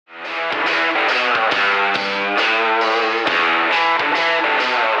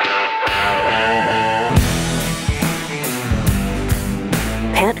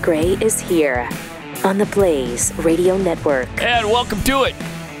Pat Gray is here on the Blaze Radio Network. And welcome to it.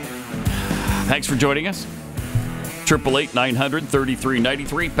 Thanks for joining us.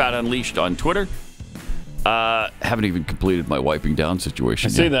 888-900-3393. Pat Unleashed on Twitter. Haven't even completed my wiping down situation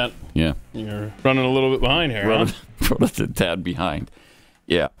I see that. Yeah. You're running a little bit behind here, running a tad behind.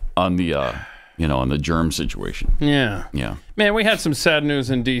 Yeah, on the on the germ situation. Yeah. Yeah. Man, we had some sad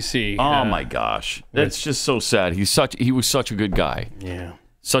news in D.C. Oh my gosh, that's just so sad. He was such a good guy. Yeah.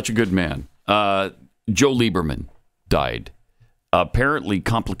 Such a good man. Joe Lieberman died. Apparently,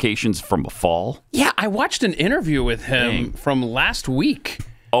 complications from a fall. Yeah, I watched an interview with him from last week.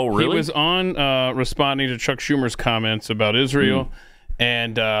 Oh, really? He was on responding to Chuck Schumer's comments about Israel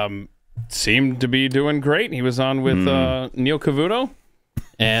and seemed to be doing great. He was on with Neil Cavuto.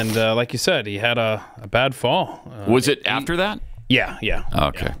 And like you said, he had a bad fall. Was it after that? Yeah.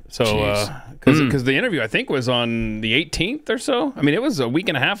 Okay. Yeah. So, because the interview, I think, was on the 18th or so. I mean, it was a week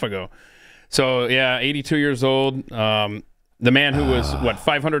and a half ago. So, yeah, 82 years old. The man who was,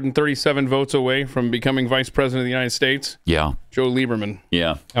 537 votes away from becoming vice president of the United States? Yeah. Joe Lieberman.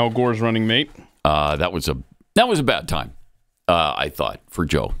 Yeah. Al Gore's running mate. That was a bad time, I thought, for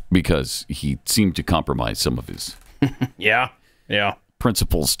Joe, because he seemed to compromise some of his Yeah.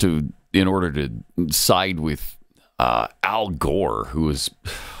 principles in order to side with Al Gore, who was,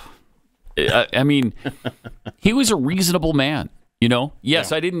 I mean, he was a reasonable man,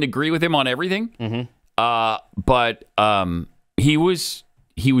 Yes, I didn't agree with him on everything, but he was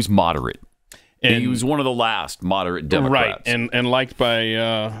moderate. And he was one of the last moderate Democrats. Right, and liked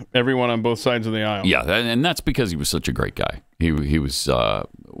by everyone on both sides of the aisle. Yeah, and that's because he was such a great guy. He was.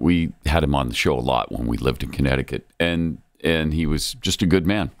 We had him on the show a lot when we lived in Connecticut, and he was just a good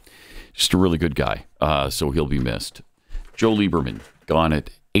man, just a really good guy. So he'll be missed. Joe Lieberman, gone at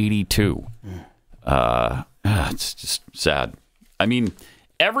 82. It's just sad. I mean,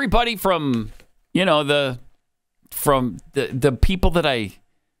 everybody from the people that I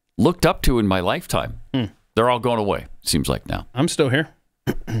looked up to in my lifetime, they're all going away, seems like now. I'm still here.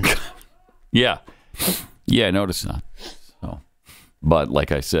 Yeah, I noticed that. So, but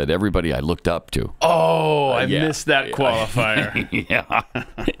like I said, everybody I looked up to. Oh, I missed that qualifier.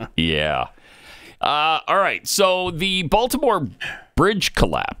 Yeah. All right, so the Baltimore bridge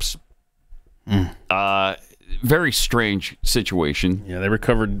collapse. Very strange situation. Yeah, they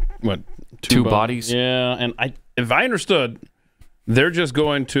recovered, two bodies? Yeah, and if I understood, they're just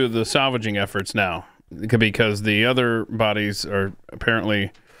going to the salvaging efforts now because the other bodies are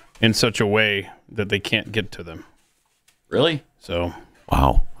apparently in such a way that they can't get to them. Really? So.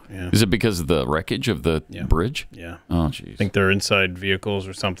 Wow. Yeah. Is it because of the wreckage of the bridge? Yeah. Oh, jeez. I think they're inside vehicles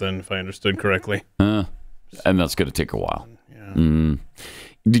or something, if I understood correctly. And that's going to take a while. Yeah.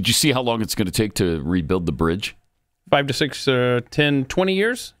 Did you see how long it's going to take to rebuild the bridge? 5 to 6, 10, 20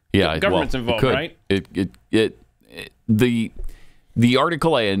 years? Yeah. The government's involved, right? The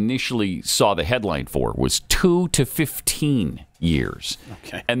article I initially saw the headline for was 2 to 15 years.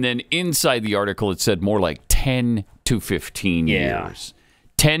 Okay. And then inside the article, it said more like 10 to 15 years.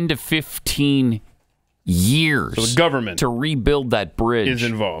 10 to 15 years. So the government to rebuild that bridge is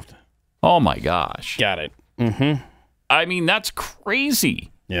involved. Oh, my gosh. Got it. Mm-hmm. I mean, that's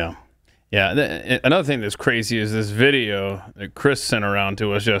crazy. Yeah. Yeah. Another thing that's crazy is this video that Chris sent around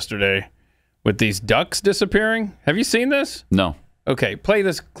to us yesterday with these ducks disappearing. Have you seen this? No. Okay, play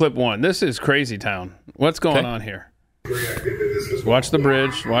this clip one. This is crazy town. What's going on here? Watch the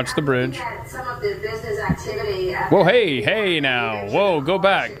bridge. Watch the bridge. Whoa, hey now. Whoa, go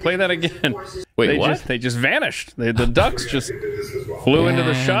back. Play that again. Wait, what? They just vanished. The ducks just flew into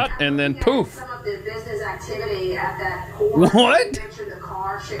the shot and then poof. What?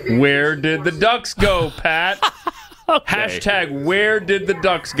 Where did the ducks go, Pat? Okay. Hashtag where did the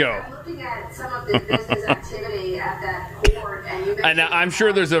ducks go? And I'm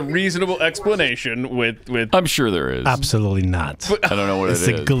sure there's a reasonable explanation with I'm sure there is. Absolutely not. I don't know what it is.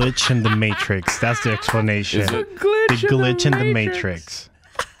 It's a glitch in the Matrix. That's the explanation. Is it? The glitch in the Matrix.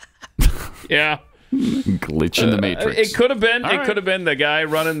 Yeah. Glitch in the Matrix. It could have been. All it right. could have been the guy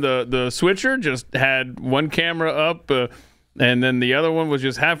running the switcher just had one camera up, and then the other one was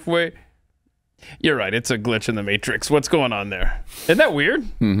just halfway. You're right. It's a glitch in the Matrix. What's going on there? Isn't that weird?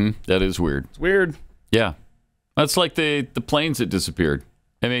 Mm-hmm. That is weird. It's weird. Yeah. That's like the planes that disappeared.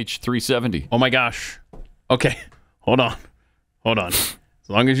 MH370. Oh, my gosh. Okay. Hold on. As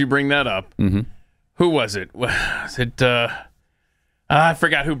long as you bring that up. Mm-hmm. Who was it? Was it... I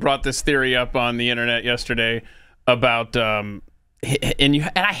forgot who brought this theory up on the internet yesterday about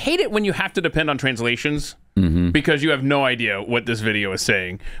and I hate it when you have to depend on translations because you have no idea what this video is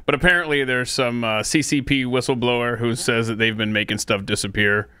saying. But apparently, there's some CCP whistleblower who says that they've been making stuff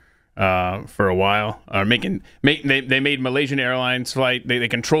disappear for a while. They made Malaysian Airlines flight. They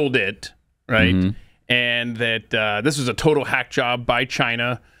controlled it, right? And that this was a total hack job by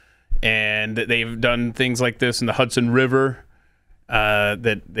China, and that they've done things like this in the Hudson River.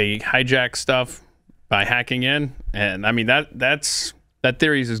 That they hijack stuff by hacking in, and I mean that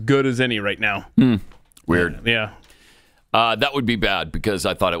theory is as good as any right now. Weird. Yeah. That would be bad because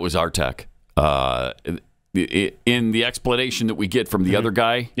I thought it was our tech. In the explanation that we get from the other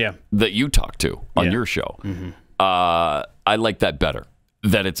guy that you talked to on your show, I like that better.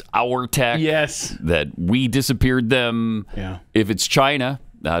 That it's our tech. Yes. That we disappeared them. Yeah. If it's China,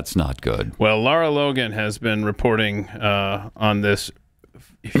 that's not good. Well, Lara Logan has been reporting on this.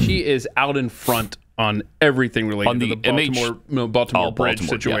 She is out in front on everything related to the Baltimore Bridge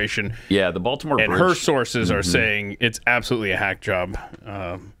situation. Yeah, the Baltimore and Bridge. And her sources are saying it's absolutely a hack job.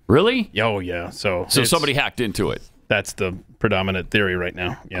 Really? Oh, yeah. So somebody hacked into it. That's the predominant theory right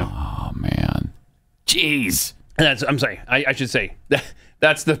now. Yeah. Oh, man. Jeez. I'm sorry. I should say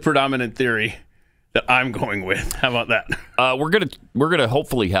that's the predominant theory that I'm going with. How about that? We're gonna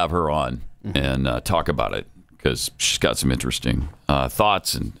hopefully have her on and talk about it because she's got some interesting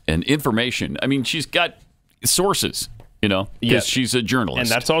thoughts and information. I mean, she's got sources, because she's a journalist, and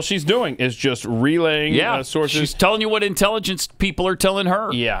that's all she's doing is just relaying sources. She's telling you what intelligence people are telling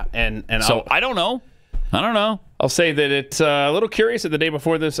her. Yeah, and so I don't know. I'll say that it's a little curious that the day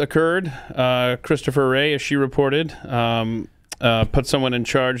before this occurred, Christopher Wray, as she reported, put someone in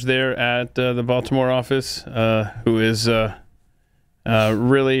charge there at the Baltimore office who is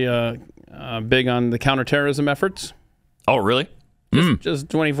really big on the counterterrorism efforts. Oh, really? Just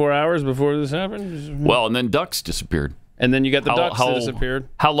 24 hours before this happened. Well, and then ducks disappeared. And then you got the ducks that disappeared.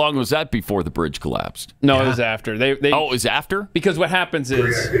 How long was that before the bridge collapsed? No, it was after. It was after? Because what happens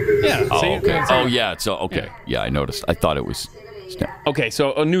is... Yeah. Okay. Yeah, I noticed. I thought it was... Okay,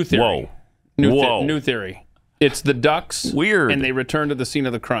 so a new theory. Whoa. New theory. It's the ducks. Weird. And they return to the scene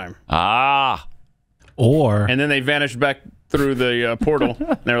of the crime. Or... And then they vanished back through the portal.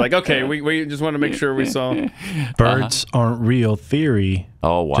 And they're like, okay, we just want to make sure we saw... Birds aren't real theory.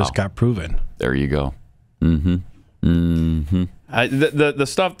 Oh, wow. Just got proven. There you go. The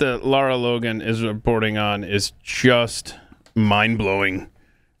stuff that Lara Logan is reporting on is just mind-blowing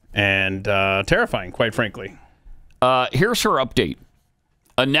and terrifying, quite frankly. Here's her update.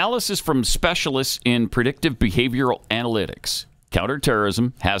 Analysis from specialists in predictive behavioral analytics,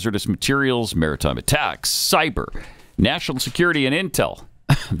 counterterrorism, hazardous materials, maritime attacks, cyber, national security, and intel.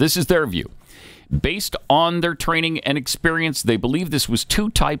 This is their view. Based on their training and experience, they believe this was two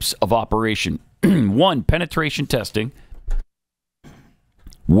types of operation. One, penetration testing,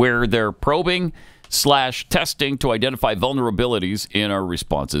 where they're probing / testing to identify vulnerabilities in our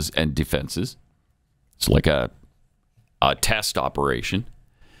responses and defenses. It's like a test operation.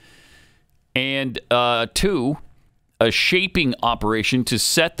 And two, a shaping operation to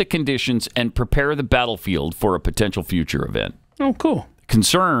set the conditions and prepare the battlefield for a potential future event. Oh, cool.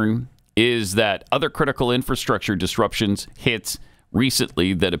 Concern is that other critical infrastructure disruptions hits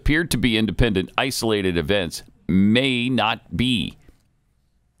recently that appeared to be independent, isolated events may not be.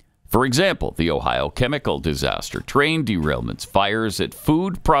 For example, the Ohio chemical disaster, train derailments, fires at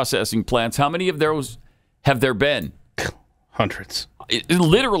food processing plants. How many of those have there been? Hundreds.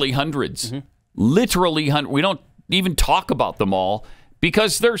 Literally hundreds. Literally hundreds. We don't even talk about them all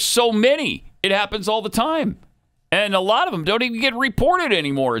because there's so many. It happens all the time. And a lot of them don't even get reported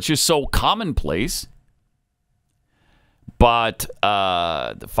anymore. It's just so commonplace. But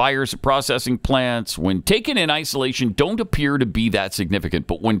the fires at processing plants, when taken in isolation, don't appear to be that significant.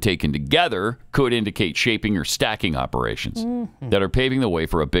 But when taken together, could indicate shaping or stacking operations that are paving the way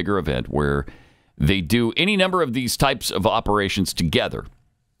for a bigger event where they do any number of these types of operations together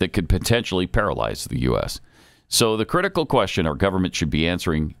that could potentially paralyze the U.S. So the critical question our government should be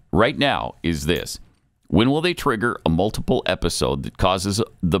answering right now is this. When will they trigger a multiple episode that causes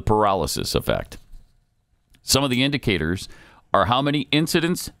the paralysis effect? Some of the indicators are how many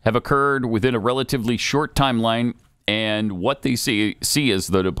incidents have occurred within a relatively short timeline and what they see as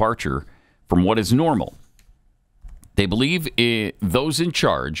the departure from what is normal. They believe those in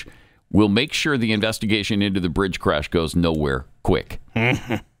charge will make sure the investigation into the bridge crash goes nowhere quick.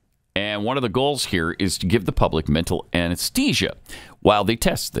 And one of the goals here is to give the public mental anesthesia while they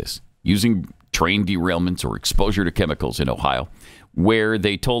test this, using train derailments or exposure to chemicals in Ohio, where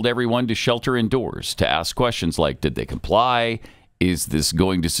they told everyone to shelter indoors, to ask questions like, did they comply? Is this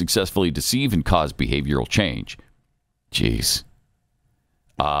going to successfully deceive and cause behavioral change? Jeez.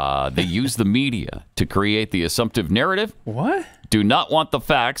 They use the media to create the assumptive narrative. What? Do not want the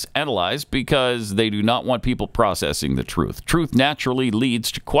facts analyzed because they do not want people processing the truth. Truth naturally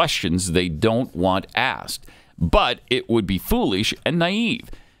leads to questions they don't want asked, but it would be foolish and naive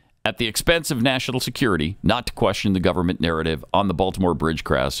at the expense of national security not to question the government narrative on the Baltimore bridge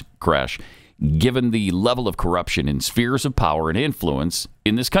crash, given the level of corruption in spheres of power and influence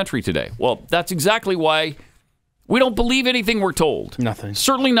in this country today. Well, that's exactly why we don't believe anything we're told. Nothing.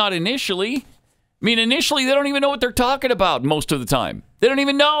 Certainly not initially. I mean, initially, they don't even know what they're talking about most of the time. They don't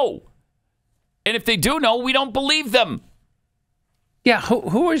even know. And if they do know, we don't believe them. Yeah,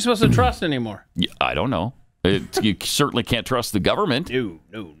 who are you supposed to trust anymore? I don't know. You certainly can't trust the government. No.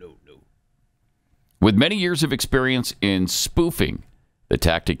 With many years of experience in spoofing, the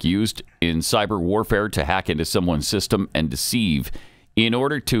tactic used in cyber warfare to hack into someone's system and deceive in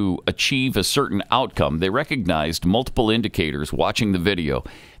order to achieve a certain outcome, they recognized multiple indicators watching the video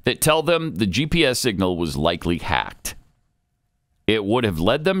that tell them the GPS signal was likely hacked. It would have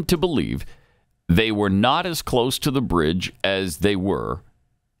led them to believe they were not as close to the bridge as they were,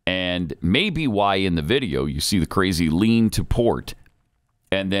 and maybe why in the video you see the crazy lean to port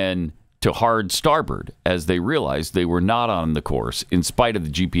and then to hard starboard as they realized they were not on the course in spite of the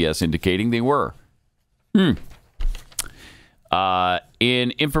GPS indicating they were.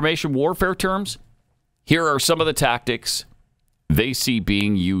 In information warfare terms, here are some of the tactics they see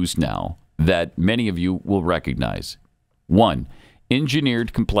being used now that many of you will recognize. 1,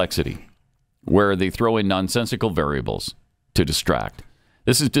 engineered complexity, where they throw in nonsensical variables to distract.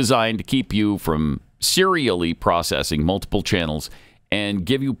 This is designed to keep you from serially processing multiple channels and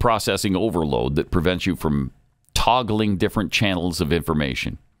give you processing overload that prevents you from toggling different channels of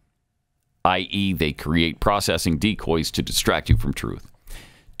information, i.e., they create processing decoys to distract you from truth.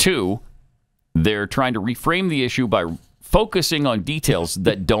 2, they're trying to reframe the issue by focusing on details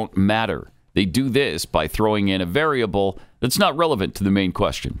that don't matter. They do this by throwing in a variable that's not relevant to the main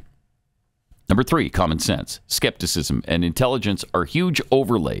question. Number 3, common sense. Skepticism and intelligence are huge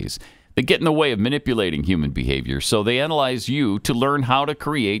overlays that get in the way of manipulating human behavior, so they analyze you to learn how to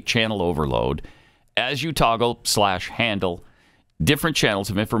create channel overload as you toggle/handle different channels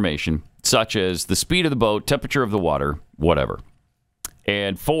of information, such as the speed of the boat, temperature of the water, whatever.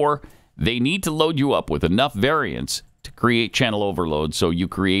 And 4, they need to load you up with enough variance to create channel overload so you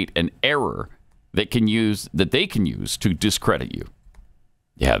create an error that they can use to discredit you.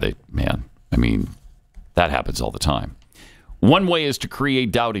 Yeah, that happens all the time. One way is to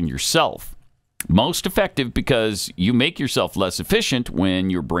create doubt in yourself. Most effective because you make yourself less efficient when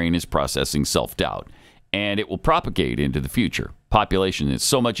your brain is processing self-doubt, and it will propagate into the future. Population is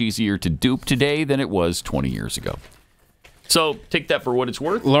so much easier to dupe today than it was 20 years ago. So take that for what it's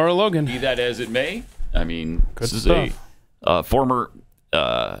worth. Lara Logan. Be that as it may. I mean, this is a former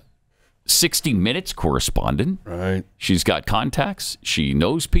 60 Minutes correspondent. Right. She's got contacts. She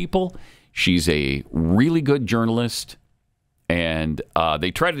knows people. She's a really good journalist. And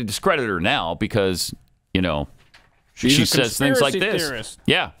they try to discredit her now because, she says things like this. Theorist.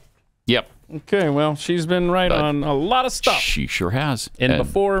 Yeah. Yep. Okay, well, she's been right on a lot of stuff. She sure has. And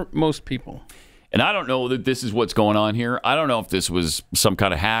before most people. And I don't know that this is what's going on here. I don't know if this was some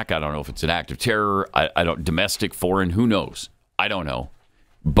kind of hack. I don't know if it's an act of terror. I don't, domestic, foreign, who knows? I don't know.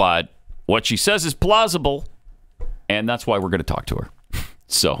 But what she says is plausible, and that's why we're going to talk to her.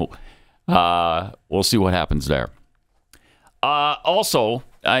 So we'll see what happens there. Also,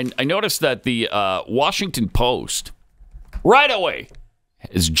 I noticed that the Washington Post right away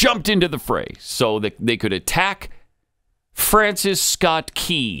has jumped into the fray so that they could attack Francis Scott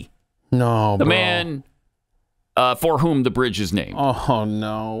Key. No, the man for whom the bridge is named. Oh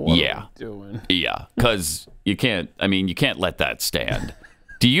no! What are we doing? Yeah, because you can't let that stand.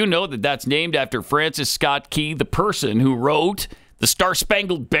 Do you know that that's named after Francis Scott Key, the person who wrote the Star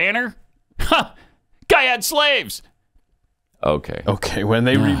Spangled Banner? Huh, guy had slaves. Okay. When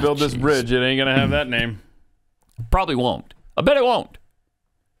they rebuild this bridge, it ain't gonna have that name. Probably won't. I bet it won't.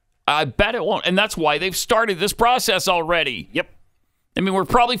 And that's why they've started this process already. Yep. I mean, we're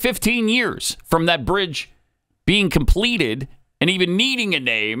probably 15 years from that bridge being completed and even needing a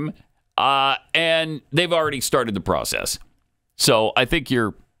name, and they've already started the process. So I think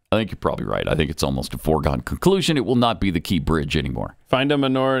you're probably right. I think it's almost a foregone conclusion. It will not be the Key Bridge anymore. Find a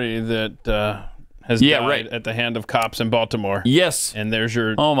minority that has died at the hand of cops in Baltimore. Yes. And there's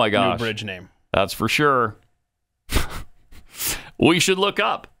your new bridge name. That's for sure. We should look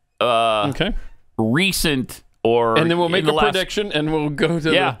up recent and then we'll make a prediction and we'll go to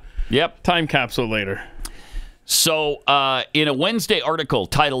the time capsule later. So in a Wednesday article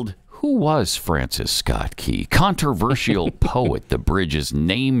titled who was Francis Scott Key? Controversial poet the bridge is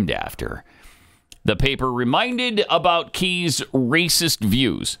named after. The paper reminded about Key's racist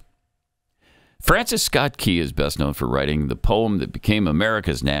views. Francis Scott Key is best known for writing the poem that became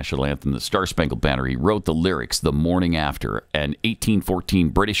America's national anthem, the Star-Spangled Banner. He wrote the lyrics the morning after an 1814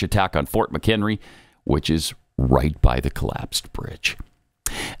 British attack on Fort McHenry, which is right by the collapsed bridge.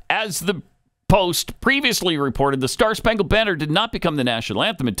 As the Post previously reported, the Star-Spangled Banner did not become the national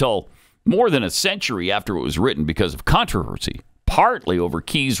anthem until more than a century after it was written because of controversy, partly over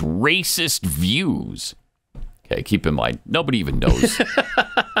Key's racist views. Okay, keep in mind, nobody even knows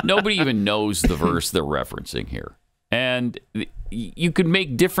the verse they're referencing here. And you could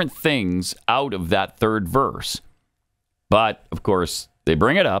make different things out of that third verse. But, of course, they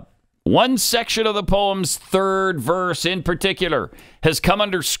bring it up. One section of the poem's third verse in particular has come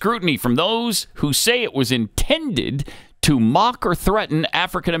under scrutiny from those who say it was intended to mock or threaten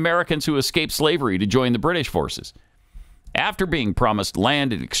African Americans who escaped slavery to join the British forces after being promised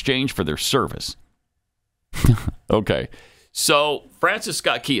land in exchange for their service. Okay, so Francis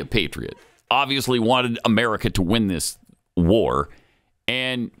Scott Key, a patriot, obviously wanted America to win this war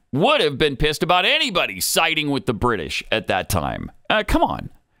and would have been pissed about anybody siding with the British at that time. Come on.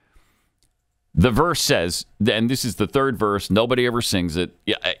 The verse says, and this is the third verse, nobody ever sings it.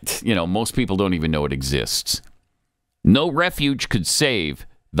 You know, most people don't even know it exists. No refuge could save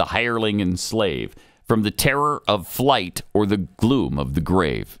the hireling and slave from the terror of flight or the gloom of the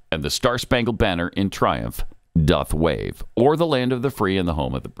grave, and the Star-Spangled Banner in triumph doth wave, or the land of the free and the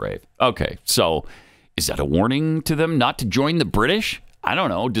home of the brave. Okay, so is that a warning to them not to join the British? I don't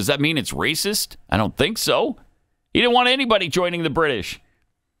know. Does that mean it's racist? I don't think so. He didn't want anybody joining the British.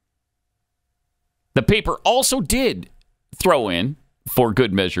 The paper also did throw in, for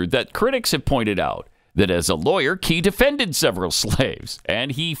good measure, that critics have pointed out that as a lawyer, Key defended several slaves,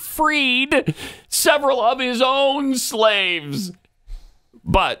 and he freed several of his own slaves.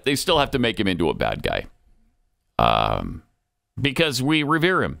 But they still have to make him into a bad guy. Because we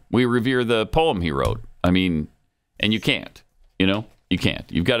revere him. We revere the poem he wrote. I mean, and you can't, you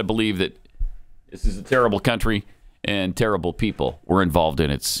can't. You've got to believe that this is a terrible country and terrible people were involved in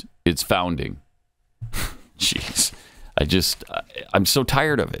its founding. Jeez. I'm so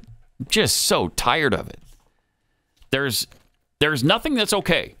tired of it. Just so tired of it. There's nothing that's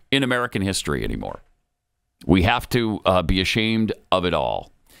okay in American history anymore. We have to be ashamed of it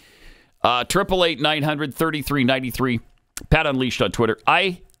all. 888-900-3393. Pat Unleashed on Twitter.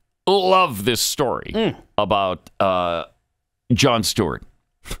 I love this story about Jon Stewart.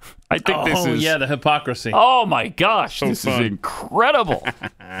 I think this is... the hypocrisy. Oh, my gosh. So this fun. is incredible.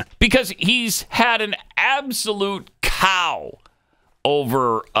 Because he's had an absolute cow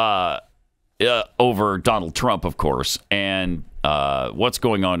over Donald Trump, of course, and what's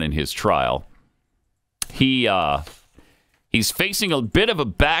going on in his trial. He's facing a bit of a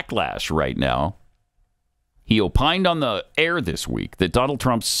backlash right now. He opined on the air this week that Donald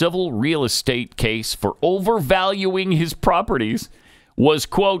Trump's civil real estate case for overvaluing his properties was,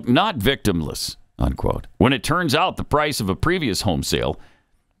 quote, not victimless, unquote. When it turns out the price of a previous home sale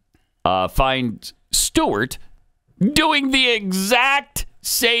finds Stewart doing the exact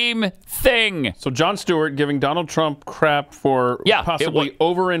same thing. So Jon Stewart giving Donald Trump crap for possibly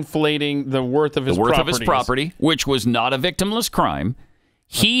overinflating the worth of his property, which was not a victimless crime.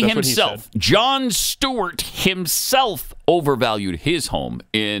 That's himself, Jon Stewart himself, overvalued his home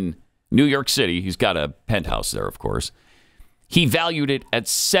in New York City. He's got a penthouse there, of course. He valued it at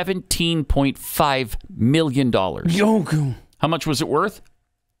 $17.5 million. How much was it worth?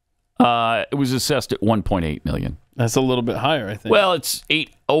 It was assessed at $1.8 million. That's a little bit higher, I think. Well, it's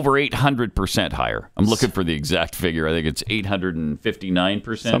over 800% higher. I'm looking for the exact figure. I think it's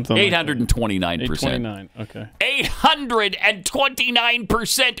 859%. Something 829%. 829. Okay.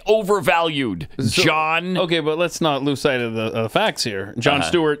 829% overvalued, John. Okay, but let's not lose sight of the facts here. Jon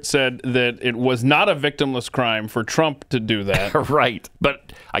Stewart said that it was not a victimless crime for Trump to do that. Right.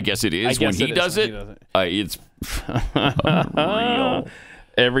 But I guess it is when he does it. It's unreal.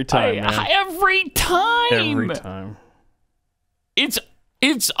 Every time, man. Every time. Every time. It's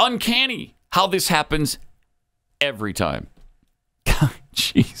uncanny how this happens every time.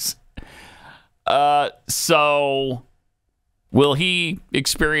 Jeez. So, will he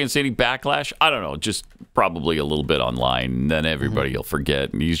experience any backlash? I don't know. Just probably a little bit online. And then everybody will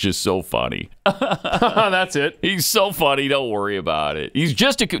forget. And he's just so funny. That's it. He's so funny. Don't worry about it. He's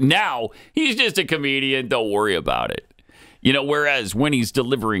just a comedian. Don't worry about it. Whereas when he's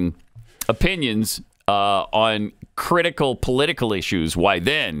delivering opinions on critical political issues, why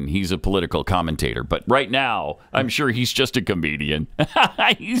then he's a political commentator. But right now, I'm sure he's just a comedian.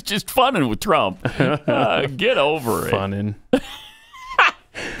 He's just funning with Trump. Get over it. Funning.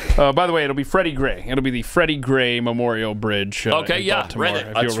 By the way, it'll be Freddie Gray. It'll be the Freddie Gray Memorial Bridge. Okay, yeah, Baltimore. read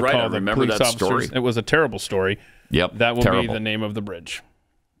it. That's right. I remember that story. It was a terrible story. Yep, that will terrible. be the name of the bridge.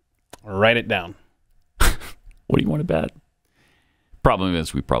 Write it down. What do you want to bet? Problem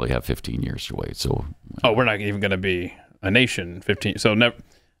is, we probably have 15 years to wait. So, we're not even going to be a nation 15. So never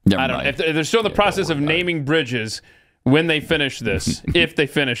I don't know. If they're still in the process of naming bridges when they finish this, if they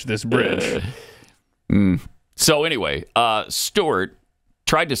finish this bridge. So anyway, Stewart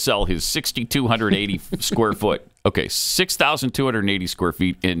tried to sell his 6,280 square foot. Okay, 6,280 square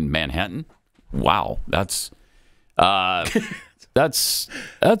feet in Manhattan. Wow, that's pretty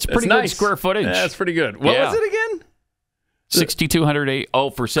good nice. square footage. Yeah, that's pretty good. What was it again? 6,280. Oh,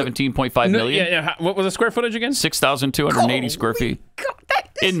 for 17.5 million. Yeah. What was the square footage again? 6,280 square feet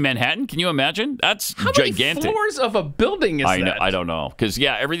in Manhattan. Can you imagine? That's how gigantic. Many floors of a building is that? I don't know, because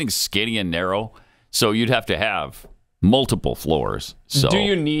everything's skinny and narrow, so you'd have to have multiple floors. So do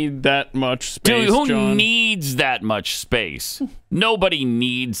you need that much space? Who needs that much space? Nobody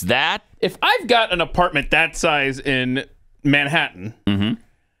needs that. If I've got an apartment that size in Manhattan,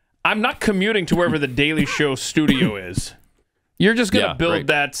 I'm not commuting to wherever the Daily Show studio is. You're just going to build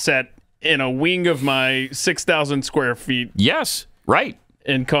that set in a wing of my 6,000 square feet. Yes, right.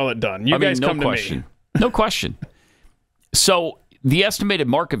 And call it done. You guys come to me. No question. So the estimated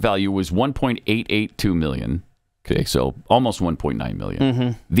market value was $1.882 million. Okay, so almost $1.9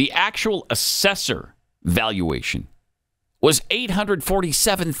 million. The actual assessor valuation was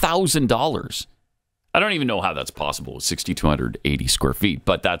 $847,000. I don't even know how that's possible with 6,280 square feet,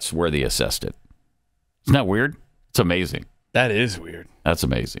 but that's where they assessed it. Isn't that weird? It's amazing. That is weird. That's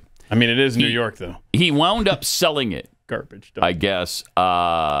amazing. I mean, it is New York, though. He wound up selling it, garbage, I guess,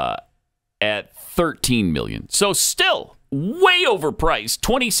 at $13 million. So still way overpriced,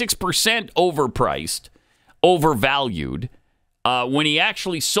 26% overpriced, overvalued, when he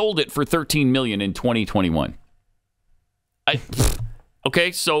actually sold it for $13 million in 2021.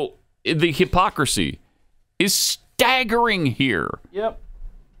 Okay, so the hypocrisy is staggering here. Yep.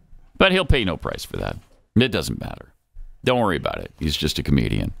 But he'll pay no price for that. It doesn't matter. Don't worry about it. He's just a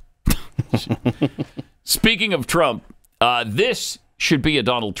comedian. Speaking of Trump, this should be a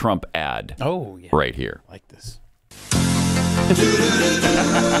Donald Trump ad. Oh, yeah. Right here. I like this.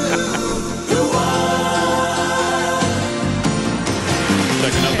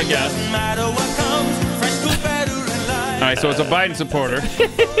 Checking out the gas. All right, so it's a Biden supporter.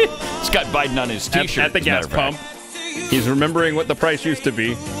 It's got Biden on his T-shirt. At the gas pump. He's remembering what the price used to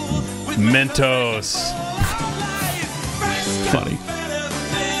be. Mentos. Funny.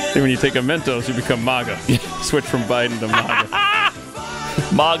 When you take a Mentos, you become MAGA. Switch from Biden to MAGA.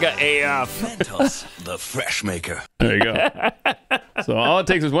 MAGA AF. Mentos, the fresh maker. There you go. So all it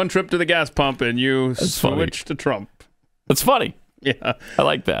takes is one trip to the gas pump and you switch to Trump. That's funny. Yeah. I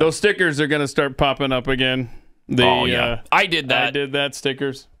like that. Those stickers are going to start popping up again. I did that. I did that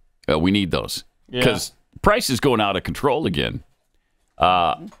stickers. We need those because price is going out of control again.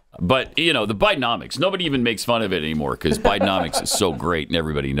 But, you know, the Bidenomics, nobody even makes fun of it anymore because Bidenomics is so great and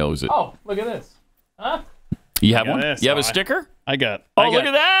everybody knows it. Oh, look at this. Huh? You have one? This. You have a sticker? I got. Look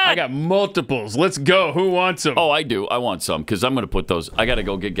at that. I got multiples. Let's go. Who wants them? Oh, I do. I want some because I'm going to put those. I got to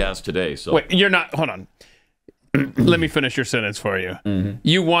go get gas today. So wait, you're not. Hold on. Let me finish your sentence for you.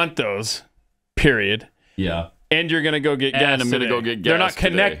 You want those, period. Yeah. And you're going to go get gas. And I'm going to go get gas. They're not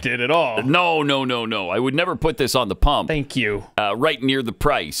connected at all. No. I would never put this on the pump. Thank you. Right near the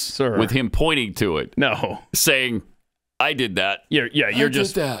price. Sir. With him pointing to it. No. Saying, I did that. You're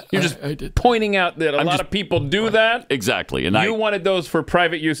just did pointing out that a lot of people do that. Exactly. And you wanted those for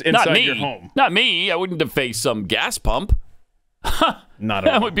private use inside your home. Not me. I wouldn't deface some gas pump. Not at all.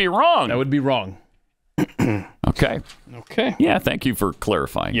 That would be wrong. That would be wrong. Okay. Yeah, thank you for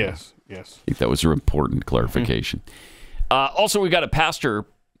clarifying. Yes. I think that was an important clarification. Also, we got a pastor.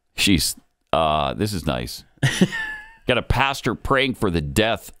 This is nice. Got a pastor praying for the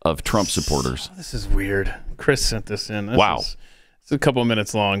death of Trump supporters. This is weird. Chris sent this in. Wow. It's a couple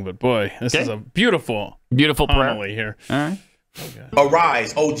minutes long, but boy, this is a beautiful prayer here. All right.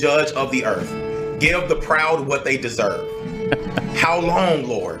 Arise, O judge of the earth. Give the proud what they deserve. How long,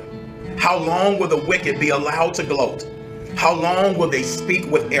 Lord? How long will the wicked be allowed to gloat? How long will they speak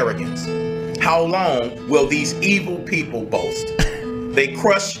with arrogance? How long will these evil people boast? They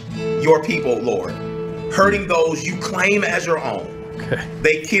crush your people, Lord, hurting those you claim as your own. Okay.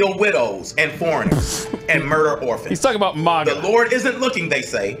 They kill widows and foreigners and murder orphans. He's talking about MAGA. The Lord isn't looking, they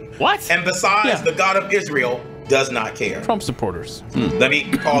say. What? And besides, the God of Israel does not care. Trump supporters. Let me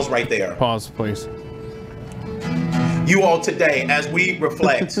pause right there. Pause, please. You all today, as we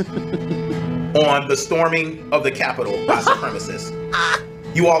reflect on the storming of the Capitol by supremacists,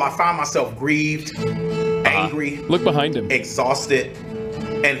 you all, I find myself grieved, angry, Look behind him. exhausted,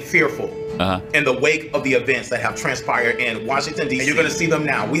 and fearful in the wake of the events that have transpired in Washington, D.C. And you're going to see them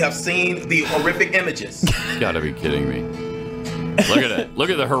now. We have seen the horrific images. You gotta be kidding me. Look at it. Look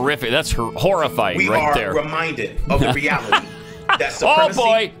at the horrific. That's horrifying We right are there. reminded of the reality that Oh supremacy,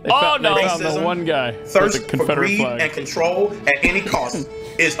 boy! Oh no! They found the racism, one guy with thirst the for Confederate greed flag. and control at any cost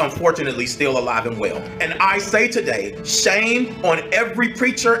is unfortunately still alive and well. And I say today, shame on every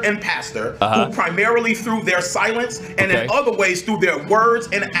preacher and pastor who primarily through their silence and in other ways through their words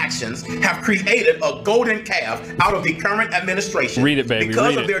and actions have created a golden calf out of the current administration. Read it, baby.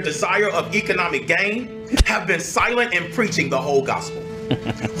 Because Read of it. their desire of economic gain, have been silent in preaching the whole gospel.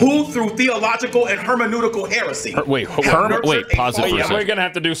 Who through theological and hermeneutical heresy Wait, have Wait, nurtured a pause it for a false- second. we're gonna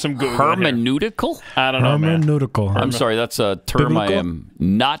have to do some Googling. Hermeneutical? I don't know, man. Hermeneutical. I'm sorry, that's a term I Biblical? am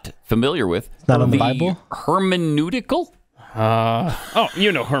not familiar with. Not in the Bible? Hermeneutical? Oh,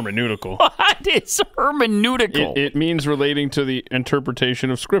 you know hermeneutical. What is hermeneutical? It means relating to the interpretation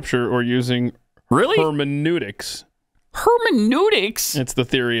of Scripture or using Really? hermeneutics. Hermeneutics? It's the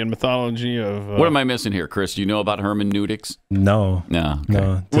theory and mythology of. What am I missing here, Chris? Do you know about hermeneutics? No. No. Okay.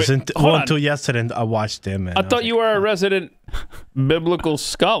 No. Wait, hold on. Until yesterday, I watched him. And I thought you were a resident biblical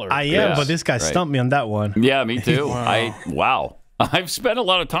scholar. I am, Yes, but this guy right. stumped me on that one. Yeah, me too. Wow. I've spent a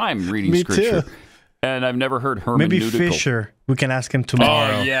lot of time reading Me scripture. too. And I've never heard Maybe hermeneutical. Fisher. We can ask him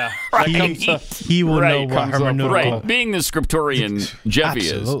tomorrow. Oh yeah, He will Right, know what comes up with- hermeneutical. Right, being the scriptorian Jeffy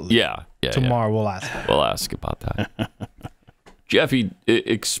is. Absolutely. Yeah. Tomorrow we'll ask him. We'll ask about that. Jeffy,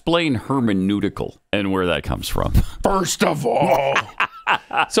 explain hermeneutical and where that comes from. First of all,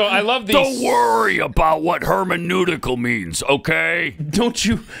 so I love these. Don't worry about what hermeneutical means, okay? Don't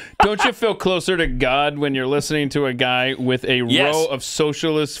you feel closer to God when you're listening to a guy with a Yes. row of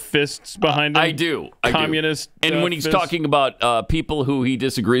socialist fists behind him? I do. Communist. And when he's fists? talking about people who he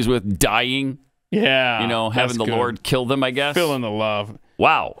disagrees with dying, yeah, having that's the good. Lord kill them, I guess. Fill in the love.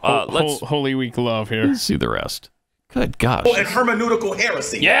 Wow. Let's Holy Week love here. see the rest. Good gosh. and hermeneutical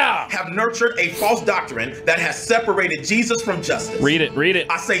heresy have nurtured a false doctrine that has separated Jesus from justice. Read it. Read it.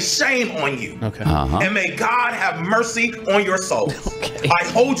 I say shame on you. Okay. And may God have mercy on your souls. I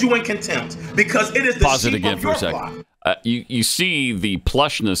hold you in contempt because it is the Pause it sheep again of for your a second. flock. You see the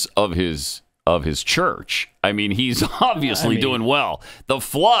plushness of his church. I mean, he's obviously doing well. The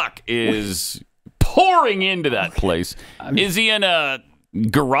flock is pouring into that place. Is he in a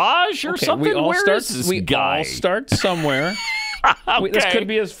garage or something? Where is this guy? all start somewhere. This Okay. could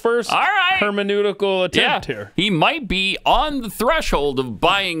be his first All right. hermeneutical attempt Yeah, here. he might be on the threshold of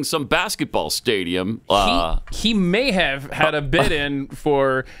buying some basketball stadium. He may have had a bid in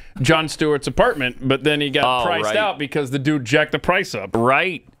for Jon Stewart's apartment, but then he got priced right. out because the dude jacked the price up.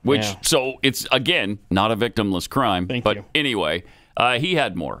 Right. Which, Yeah. so it's, again, not a victimless crime. Thank but you. anyway, he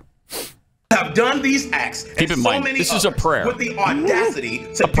had more. Have done these acts Keep and in so mind, many this is a others prayer. with the audacity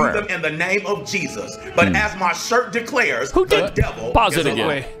to do prayer. them in the name of Jesus. But as my shirt declares, Who the did? devil Pause is it again.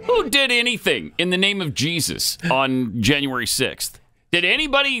 alive. Who did anything in the name of Jesus on January 6th? Did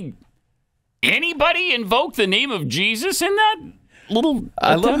anybody invoke the name of Jesus in that little?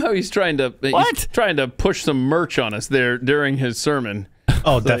 I love how he's trying to What? push some merch on us there during his sermon.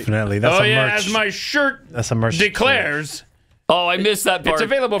 Oh, definitely. That's Oh a yeah, merch. as my shirt That's a merch. declares. Oh, I missed that part. It's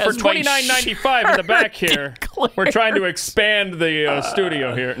available for As my $29.95 in the back here. declares. We're trying to expand the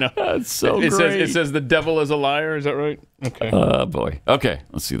studio here. No, That's so it great. says the devil is a liar. Is that right? Okay. Oh boy. Okay,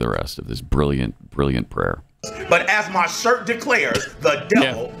 let's see the rest of this brilliant prayer. But as my shirt declares, the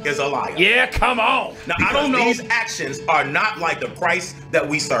devil is a liar. Yeah, come on. Now, I don't know. These actions are not like the Christ that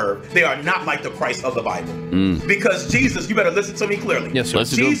we serve. They are not like the Christ of the Bible. Because Jesus, you better listen to me clearly. Yes, sir.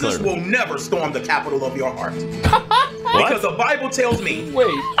 Listen to him Jesus clearly. will never storm the capital of your heart. Because the Bible tells me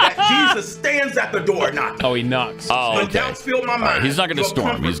that Jesus stands at the door knocking. Oh, he knocks. Oh, When okay. doubts fill my All right, mind, he's not going to your storm.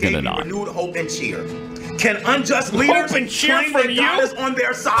 comfort He's going to gave me knock. renewed hope and cheer. Can unjust leaders and cheer claim from that God you? is on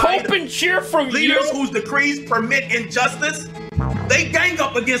their side? Hope and cheer from Leaders you. whose decrees permit injustice, they gang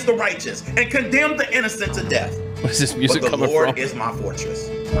up against the righteous and condemn the innocent to death. Where's this music But the coming Lord from? is my fortress.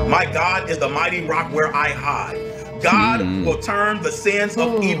 My God is the mighty rock where I hide. God will turn the sins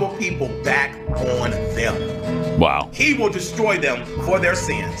of evil people back on them. Wow. He will destroy them for their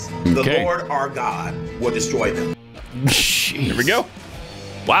sins. The Okay. Lord our God will destroy them. Here we go.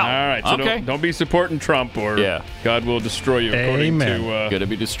 Wow. All right, so okay. don't be supporting Trump or Yeah. God will destroy you, according Amen. to Gonna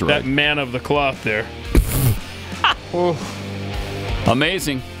be destroyed. that man of the cloth there.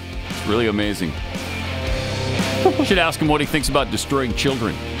 Amazing. It's really amazing. Should ask him what he thinks about destroying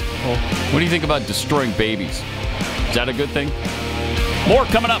children. What do you think about destroying babies? Is that a good thing? More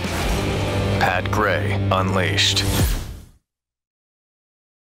coming up. Pat Gray Unleashed.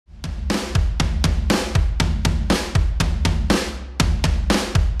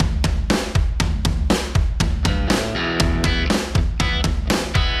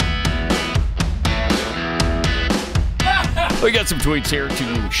 We got some tweets here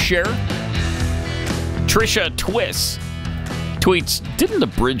to share. Trisha Twiss tweets, didn't the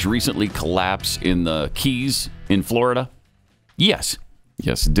bridge recently collapse in the Keys in Florida? Yes.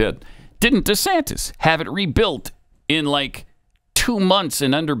 Yes, it did. Didn't DeSantis have it rebuilt in like 2 months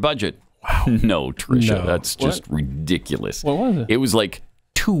and under budget? Wow. No, Trisha, that's just ridiculous. What was it? It was like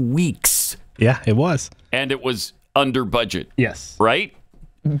 2 weeks. Yeah, it was. And it was under budget. Yes. Right?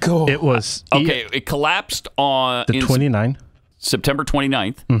 Go. It was. Okay, it collapsed on the 29th. September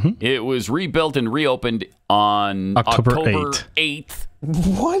 29th. Mm-hmm. It was rebuilt and reopened on October 8th.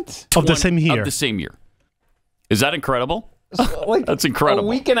 What? Of the same year. Of the same year. Is that incredible? Like that's incredible. A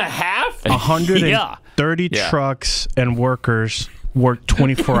week and a half? 130 trucks and workers worked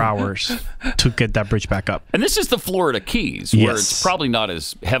 24 hours to get that bridge back up. And this is the Florida Keys, where it's probably not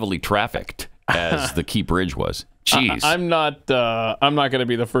as heavily trafficked as the Key Bridge was. Jeez. I'm not going to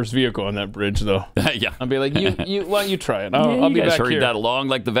be the first vehicle on that bridge, though. Yeah. I'll be like, why don't you try it? I'll be back hurried here. that along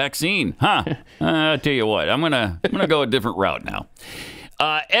like the vaccine, huh? I'll tell you what, I'm gonna go a different route now.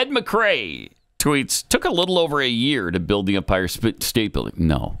 Ed McRae tweets, took a little over a year to build the Empire State Building.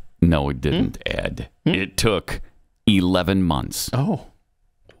 No, it didn't, Ed. It took 11 months. Oh.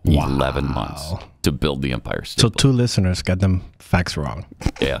 11 months to build the Empire State Building. So 2 listeners got them facts wrong.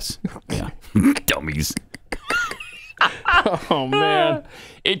 Yes. Yeah. Dummies. Oh, man.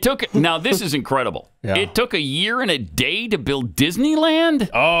 It took, now this is incredible. Yeah. It took a year and a day to build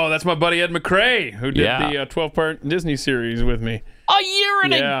Disneyland? Oh, that's my buddy Ed McRae, who did the 12-part Disney series with me. A year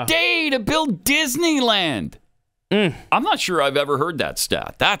and a day to build Disneyland. I'm not sure I've ever heard that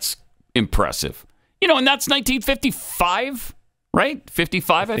stat. That's impressive. You know, and that's 1955, right?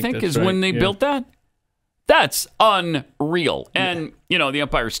 55, I think is right. When they built that. That's unreal. And, you know, the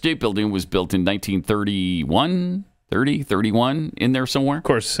Empire State Building was built in 1931, 31, in there somewhere. Of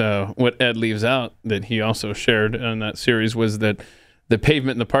course, what Ed leaves out that he also shared on that series was that the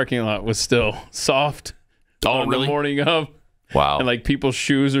pavement in the parking lot was still soft on the morning of. Wow. And like people's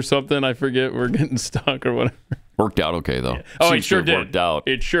shoes or something, I forget, were getting stuck or whatever. Worked out okay, though. Yeah. Oh, it sure did. Worked out.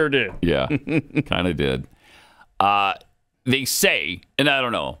 It sure did. Yeah, kind of did. They say, and I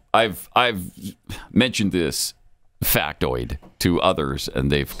don't know, I've mentioned this factoid to others,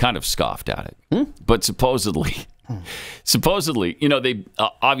 and they've kind of scoffed at it. But supposedly, you know, they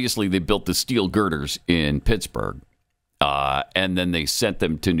obviously they built the steel girders in Pittsburgh, and then they sent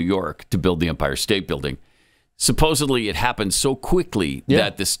them to New York to build the Empire State Building. Supposedly, it happened so quickly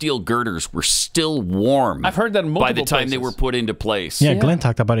that the steel girders were still warm. I've heard that in multiple by the time places. they were put into place. Yeah, Glenn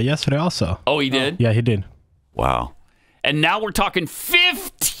talked about it yesterday also. Oh, he did? Yeah, he did. Wow. And now we're talking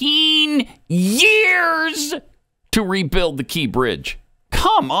 15 years to rebuild the Key Bridge.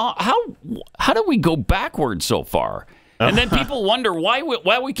 Come on. How do we go backwards so far? And then people wonder why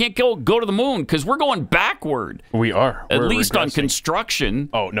we can't go to the moon, because we're going backward. We are. At least on construction.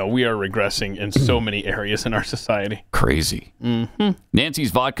 Oh, no, we are regressing in so many areas in our society. Crazy. Mm-hmm.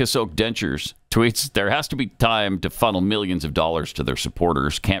 Nancy's vodka-soaked dentures tweets, there has to be time to funnel millions of dollars to their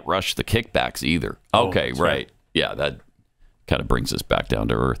supporters. Can't rush the kickbacks either. Okay, right. Yeah, that kind of brings us back down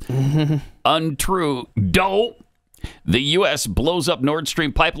to earth. Untrue. Dope. The U.S. blows up Nord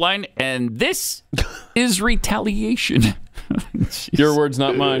Stream pipeline, and this is retaliation. Your words,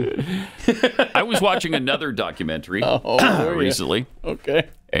 not mine. I was watching another documentary recently. Okay.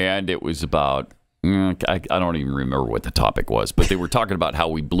 And it was about, I don't even remember what the topic was, but they were talking about how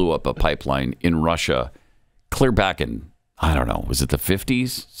we blew up a pipeline in Russia clear back in, I don't know, was it the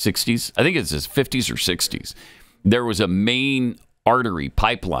 50s, 60s? I think it's the 50s or 60s. There was a main artery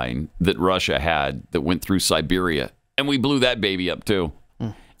pipeline that Russia had that went through Siberia, and we blew that baby up too.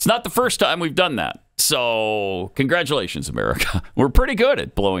 It's not the first time we've done that. So congratulations, America. We're pretty good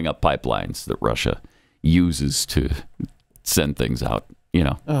at blowing up pipelines that Russia uses to send things out, you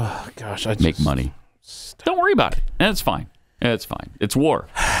know. Oh, gosh. Make money. Don't worry about it. It's fine. It's fine. It's war.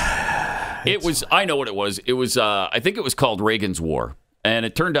 I know what it was. It was, I think it was called Reagan's War. And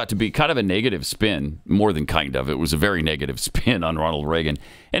it turned out to be kind of a negative spin, more than kind of. It was a very negative spin on Ronald Reagan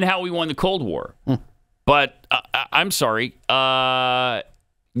and how we won the Cold War. But I'm sorry.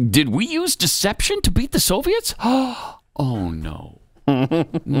 Did we use deception to beat the Soviets? Oh, no.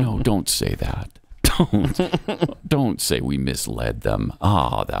 No, don't say that. Don't say we misled them.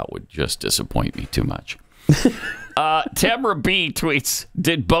 Oh, that would just disappoint me too much. Tamara B tweets,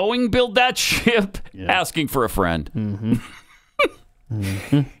 did Boeing build that ship? Yeah. Asking for a friend.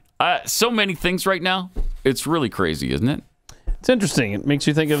 So many things right now. It's really crazy, isn't it? It's interesting. It makes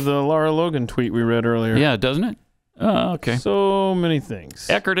you think of the Lara Logan tweet we read earlier. Yeah, doesn't it? Oh, okay. So many things.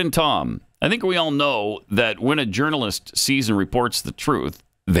 Eckert and Tom, I think we all know that when a journalist sees and reports the truth,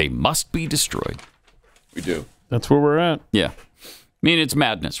 they must be destroyed. We do. That's where we're at. Yeah. I mean, it's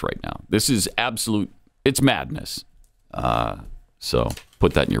madness right now. This is absolute, it's madness. So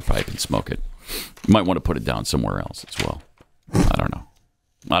put that in your pipe and smoke it. You might want to put it down somewhere else as well. I don't know.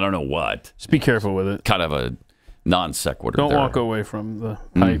 I don't know what. Just be careful with it. Kind of a non sequitur. Don't walk away from the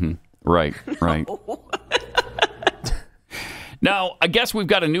pipe. Right. Now, I guess we've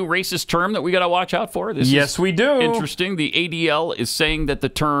got a new racist term that we got to watch out for. Yes, we do. Interesting. The ADL is saying that the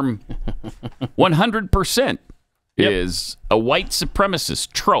term 100% is a white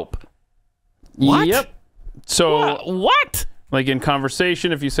supremacist trope. What? Yep. So what? Like in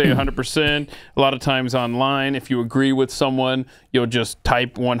conversation, if you say 100%, a lot of times online, if you agree with someone, you'll just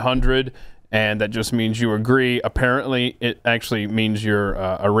type 100, and that just means you agree. Apparently, it actually means you're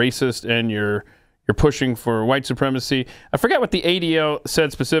a racist and you're pushing for white supremacy. I forget what the ADL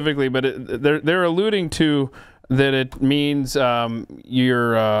said specifically, but they're alluding to that it means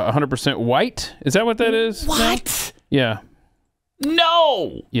you're 100% white. Is that what that is? What? Yeah.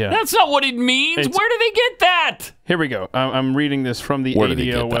 No. Yeah. That's not what it means. Where do they get that? Here we go. I'm reading this from the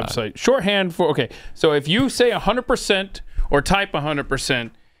ADL website. Shorthand for, okay, so if you say 100% or type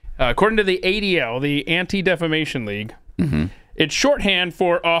 100%, according to the ADL, the Anti-Defamation League, it's shorthand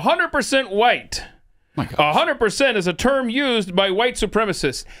for 100% white. 100% is a term used by white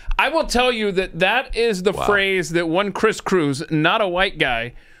supremacists. I will tell you that is the phrase that one Chris Cruz, not a white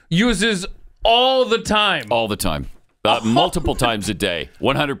guy, uses all the time. All the time. Multiple times a day.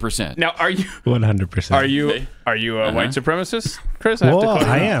 100%. Now, are you 100%? Are you a white supremacist, Chris?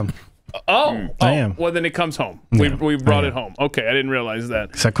 I am. I am. Well, then it comes home. Yeah, we brought it home. Okay, I didn't realize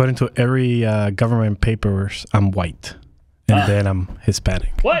that. So according to every government papers, I'm white. And then I'm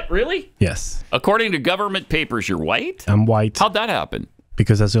Hispanic. What? Really? Yes. According to government papers, you're white? I'm white. How'd that happen?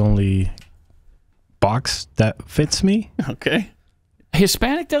 Because that's the only box that fits me. Okay.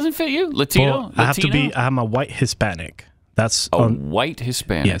 Hispanic doesn't fit you? Latino? I have to be, I'm a white Hispanic. That's white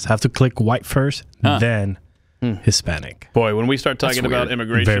Hispanic. Yes, I have to click white first, then Hispanic. Boy, when we start talking about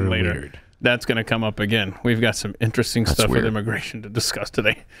immigration later, weird. That's going to come up again. We've got some interesting stuff with immigration to discuss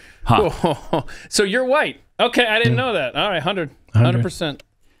today. Oh, so you're white. Okay, I didn't know that. All right, 100%.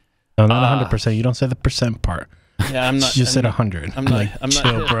 No, not 100%. You don't say the percent part. Yeah, I'm not. You just said 100. I'm not. Like, I'm not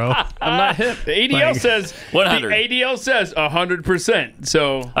chill, hip. bro. I'm not hip. The ADL says 100. The ADL says 100%.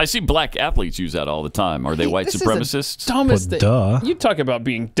 So I see black athletes use that all the time. Are they white supremacists? Dumbest thing. Duh. You talk about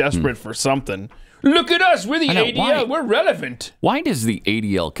being desperate for something. Look at us. We're the ADL. Why? We're relevant. Why does the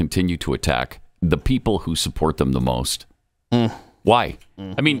ADL continue to attack the people who support them the most? Why?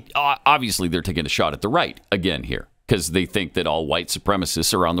 I mean, obviously they're taking a shot at the right again here because they think that all white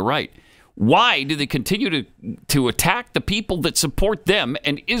supremacists are on the right. Why do they continue to attack the people that support them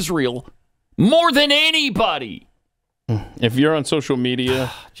and Israel more than anybody? If you're on social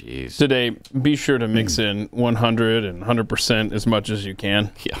media today, be sure to mix in 100 and 100% as much as you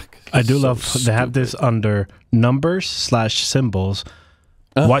can. Yeah, I do love they have this under numbers/symbols,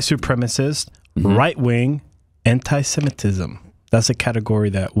 white supremacist, right wing, anti-Semitism. That's a category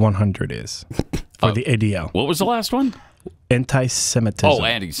that 100 is for the ADL. What was the last one? Anti-Semitism. Oh,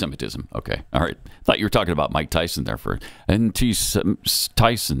 anti-Semitism. Okay. All right. Thought you were talking about Mike Tyson there for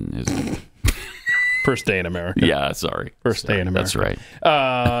Tyson is First day in America. Yeah, sorry. First day in America. That's right.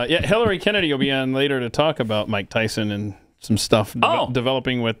 Yeah, Hilary Kennedy will be on later to talk about Mike Tyson and some stuff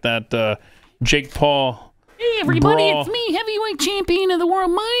developing with that Jake Paul. Hey, everybody, brawl. it's me, heavyweight champion of the world,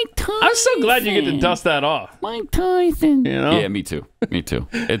 Mike Tyson. I'm so glad you get to dust that off. Mike Tyson. You know? Yeah, me too. Me too.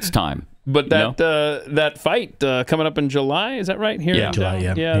 It's time. But that fight coming up in July, is that right? Here in July,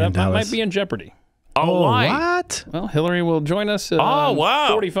 Dallas? yeah. That might be in jeopardy. Oh, why? What? Well, Hillary will join us in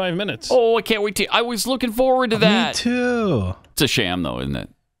 45 minutes. Oh, I can't wait to. I was looking forward to that. Me too. It's a sham, though, isn't it?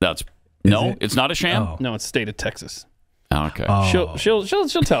 It's not a sham? Oh. No, it's state of Texas. Oh, okay. Oh. She'll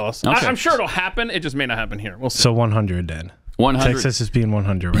tell us. Okay. I'm sure it'll happen. It just may not happen here. We'll see. So 100 then. 100. Texas is being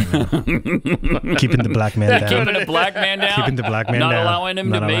 100 right now. Keeping the black man down. Keeping the black man down? Keeping the black man Not down. allowing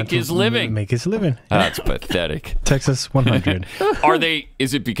him to make his living. Make his living. That's pathetic. Texas 100.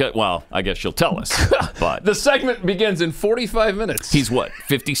 Is it because, well, I guess she'll tell us. But The segment begins in 45 minutes. he's what,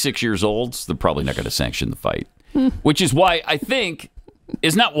 56 years old? So they're probably not going to sanction the fight. Which is why I think,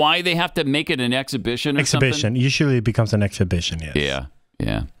 isn't that why they have to make it an exhibition or Exhibition. something? Usually it becomes an exhibition, yes.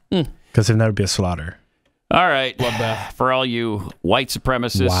 Yeah. Because there'll never be a slaughter. All right. Bloodbath. For all you white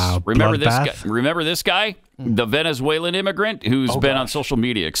supremacists, Wow, remember this guy? bloodbath? Remember this guy? The Venezuelan immigrant who's been on social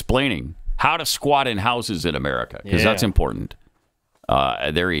media explaining how to squat in houses in America, because that's important.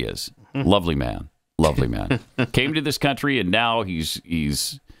 There he is. Lovely man. Lovely man. Came to this country, and now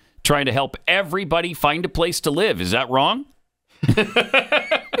he's trying to help everybody find a place to live. Is that wrong?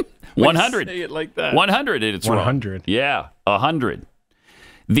 100. Say it like that. 100. It's 100. wrong. Yeah, 100.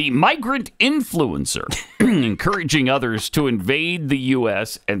 The migrant influencer encouraging others to invade the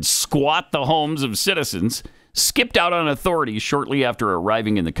U.S. and squat the homes of citizens skipped out on authorities shortly after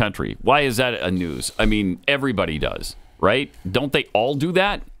arriving in the country. Why is that a news? I mean, everybody does, right? Don't they all do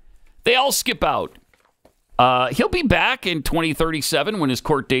that? They all skip out. He'll be back in 2037 when his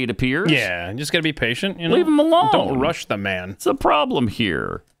court date appears. Yeah, just got to be patient. You know? Leave him alone. Don't rush the man. It's a problem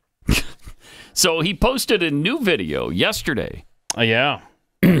here. So he posted a new video yesterday. Yeah.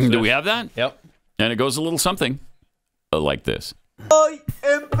 Do we have that? Yep. And it goes a little something like this. I'm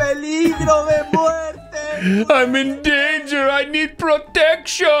in danger. I need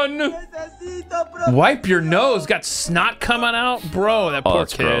protection. Wipe your nose. Got snot coming out, bro. That poor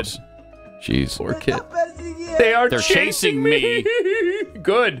That's kid. gross. Jeez. Poor kid. They're chasing me.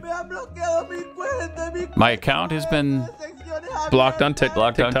 Good. My account has been Blocked on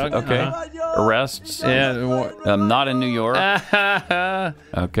blocked on. TikTok. Okay. Arrests. Yeah. I'm not in New York.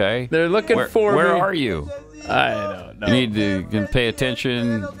 Okay. They're looking for Where me. are you? I don't know. You need to pay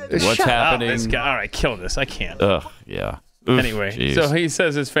attention. What's Shut happening? Up, this guy. All right, kill this. I can't. Ugh. Yeah. Oof, Anyway, jeez. so he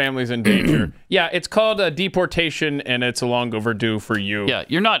says his family's in danger. Yeah, it's called a deportation, and it's long overdue for you. Yeah,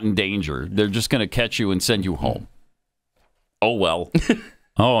 you're not in danger. They're just going to catch you and send you home. Oh, well.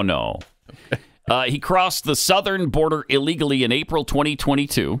 Oh, no. He crossed the southern border illegally in April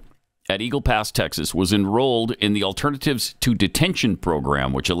 2022 at Eagle Pass, Texas, was enrolled in the Alternatives to Detention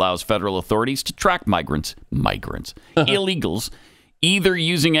program, which allows federal authorities to track illegals, either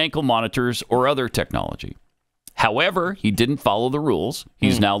using ankle monitors or other technology. However, he didn't follow the rules.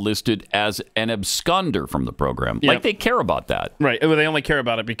 He's now listed as an absconder from the program. Yep. Like they care about that. Right. Well, they only care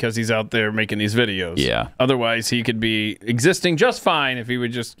about it because he's out there making these videos. Yeah. Otherwise, he could be existing just fine if he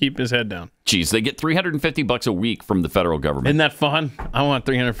would just keep his head down. Geez, they get $350 a week from the federal government. Isn't that fun? I want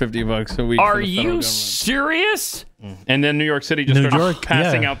 $350 a week. Are from the federal you government. serious? And then New York City just New started York,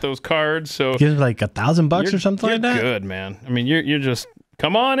 passing yeah. out those cards. So Give like $1,000 or something you're like that. good, man. I mean, you're just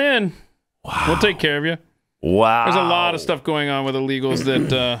come on in. Wow. We'll take care of you. Wow. There's a lot of stuff going on with illegals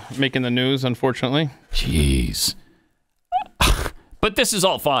that making the news, unfortunately. Jeez. But this is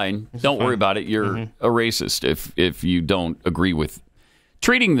all fine. Don't worry about it. You're a racist if you don't agree with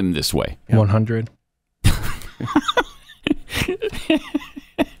treating them this way. 100.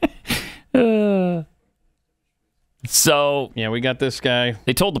 So Yeah, we got this guy.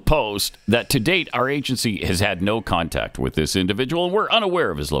 they told the Post that to date, our agency has had no contact with this individual and we're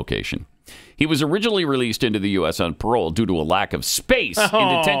unaware of his location. He was originally released into the U.S. on parole due to a lack of space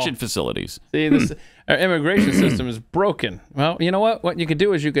in detention facilities. See, this our immigration system is broken. Well, you know what? What you could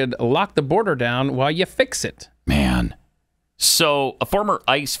do is you could lock the border down while you fix it. Man. So a former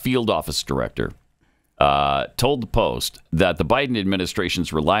ICE field office director told the Post that the Biden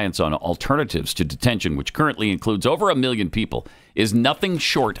administration's reliance on alternatives to detention, which currently includes over 1 million people, is nothing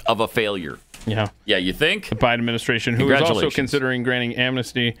short of a failure. Yeah. Yeah, you think? The Biden administration, who is also Congratulations. considering granting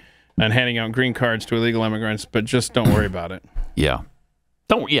amnesty and handing out green cards to illegal immigrants, but just don't worry about it. Yeah.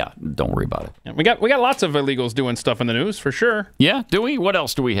 Don't worry about it. Yeah, we got lots of illegals doing stuff in the news for sure. Yeah, do we? What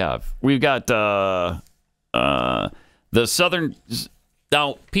else do we have? We've got the southern.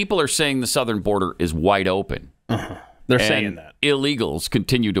 Now, people are saying the southern border is wide open. They're saying And that. illegals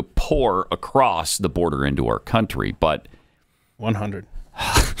continue to pour across the border into our country, but 100.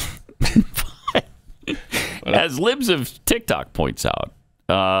 as Libs of TikTok points out,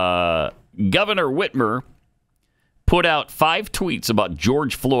 Governor Whitmer put out 5 tweets about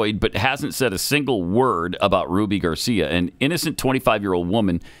George Floyd, but hasn't said a single word about Ruby Garcia, an innocent 25-year-old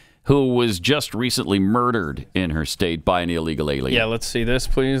woman who was just recently murdered in her state by an illegal alien. Yeah, let's see this,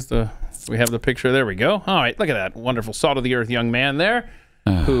 please. We have the picture. There we go. All right, look at that wonderful salt of the earth young man there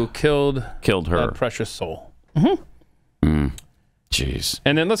who killed her that precious soul. Jeez.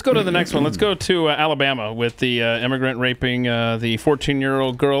 And then let's go to the next one. Let's go to Alabama with the immigrant raping the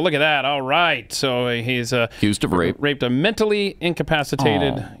 14-year-old girl. Look at that. All right. So he's Accused of rape. Raped a mentally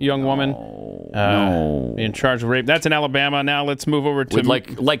incapacitated young woman. In charge of rape. That's in Alabama. Now let's move over to... Would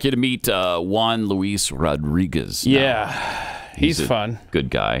like you to meet Juan Luis Rodriguez. now. Yeah. He's a fun. Good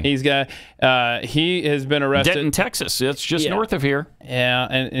guy. He has been arrested. Denton, Texas. It's just Yeah. north of here. Yeah,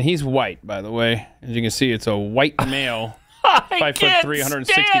 and he's white, by the way. As you can see, it's a white male. 5 foot 3,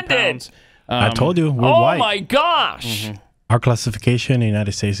 160 pounds. I told you, we're Oh white. my gosh! Our classification in the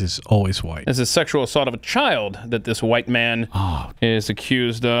United States is always white. This is sexual assault of a child that this white man is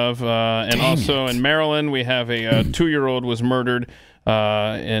accused of. And also in Maryland, we have a 2-year-old was murdered.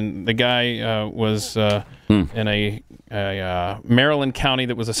 And the guy was in a Maryland county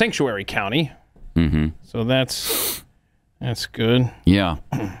that was a sanctuary county. So that's good. Yeah.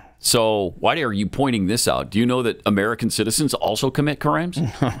 So why are you pointing this out? Do you know that American citizens also commit crimes?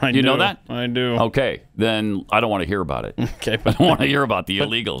 I You know that? I do. Okay, then I don't want to hear about it. Okay, I don't want to hear about the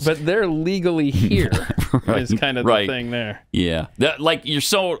illegals. But they're legally here. Is kind of the thing there. Yeah, like you're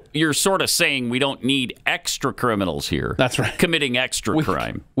sort of saying we don't need extra criminals here. That's right. Committing extra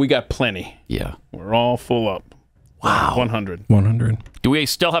crime. We got plenty. Yeah, we're all full up. Wow, 100. 100. Do we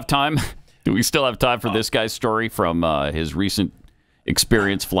still have time? Do we still have time for this guy's story from his recent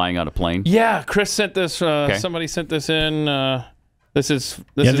experience flying on a plane? Yeah, Chris sent this. Somebody sent this in. This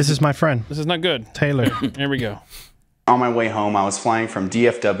is my friend. This is not good. Taylor. Here we go. On my way home, I was flying from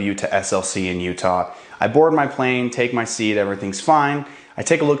DFW to SLC in Utah. I board my plane, take my seat, everything's fine. I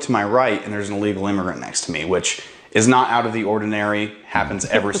take a look to my right, and there's an illegal immigrant next to me, which is not out of the ordinary. Happens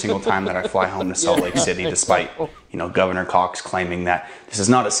every single time that I fly home to Salt Lake City, despite Governor Cox claiming that this is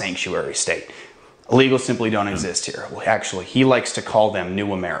not a sanctuary state. Illegals simply don't exist here. Well, actually, he likes to call them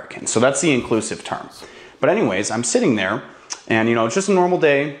new Americans. So that's the inclusive term. But anyways, I'm sitting there, and it's just a normal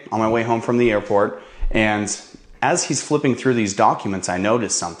day on my way home from the airport, and as he's flipping through these documents, I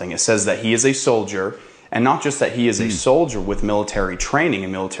noticed something. It says that he is a soldier, and not just that he is a soldier with military training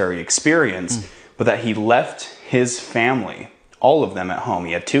and military experience, but that he left his family, all of them, at home.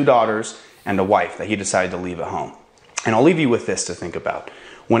 He had 2 daughters and a wife that he decided to leave at home. And I'll leave you with this to think about.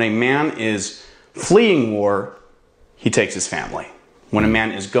 When a man is fleeing war, he takes his family. When a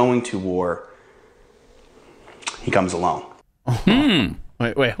man is going to war, he comes alone.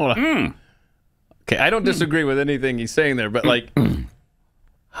 Wait, hold on. Okay, I don't disagree with anything he's saying there, but like,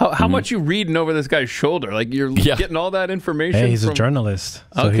 how much you reading over this guy's shoulder? Like you're getting all that information. Hey, he's a journalist,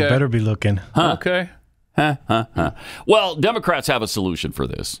 so he better be looking. Okay. Well, Democrats have a solution for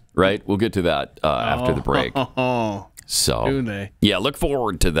this, right? We'll get to that after the break. So, do they? Yeah, look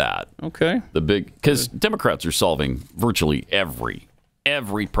forward to that. Okay. Because Democrats are solving virtually every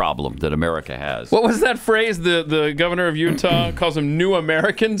problem that America has. What was that phrase the governor of Utah calls them new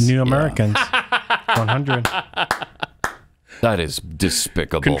Americans? New Americans. 100. That is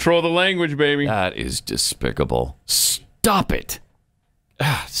despicable. Control the language, baby. That is despicable. Stop it.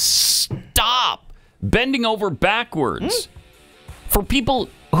 Stop bending over backwards for people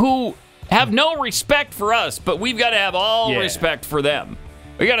who have no respect for us, but we've got to have all respect for them.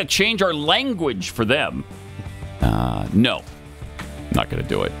 We got to change our language for them. No, not going to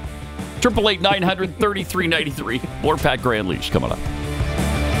do it. 888-900-3393. More Pat Gray Unleashed coming up.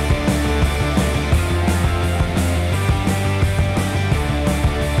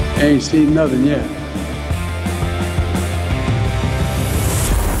 Ain't seen nothing yet.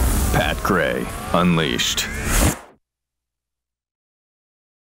 Pat Gray Unleashed.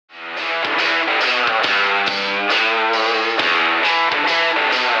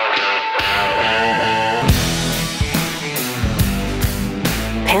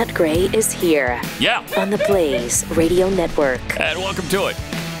 Pat Gray is here. Yeah. On the Blaze Radio Network. And welcome to it.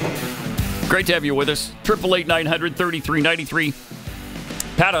 Great to have you with us. 888-900-3393.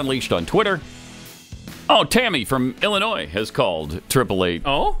 Pat Unleashed on Twitter. Oh, Tammy from Illinois has called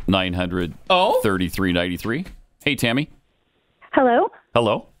 888-900-3393. Hey, Tammy. Hello.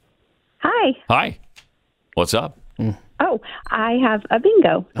 Hello. Hi. Hi. What's up? Oh, I have a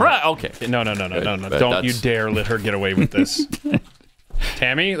bingo. Right. Okay. No. Don't you dare let her get away with this.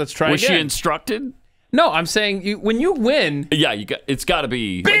 Tammy, let's try Was again. she instructed? No, I'm saying when you win. Yeah, it's got to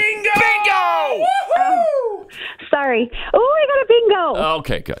be. Bingo! Bingo! Oh, sorry. Oh, I got a bingo.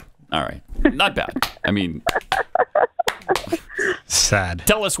 Okay, good. All right. Not bad. I mean, sad.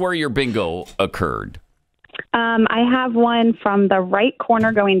 Tell us where your bingo occurred. I have one from the right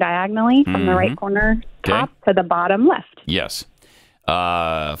corner going diagonally, from the right corner top to the bottom left. Yes.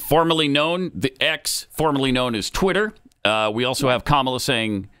 Formerly known, the X, formerly known as Twitter. We also have Kamala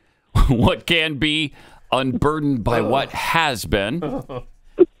saying, what can be unburdened by what has been.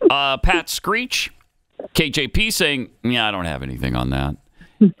 Pat Screech, KJP saying, yeah, I don't have anything on that.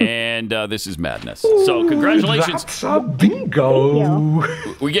 And this is madness. So congratulations. That's a bingo.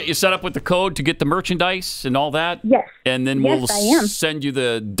 We get you set up with the code to get the merchandise and all that. Yes. And then Yes, we'll send you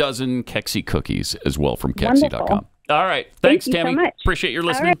the dozen Kexi cookies as well from Kexi.com. All right. Thanks, Thank you Tammy. so much. Appreciate your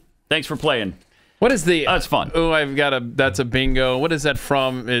listening. All right. Thanks for playing. What is the... That's fun. Oh, that's a bingo. What is that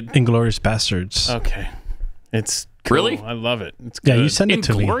from? Inglourious Bastards. Okay. It's Cool. Really? I love it. It's good. Yeah, you sent it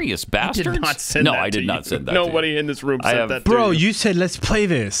to me. Inglorious Bastards? I did not send no, that I did to not you. send that Nobody to you. in this room sent that to Bro, you. you said let's play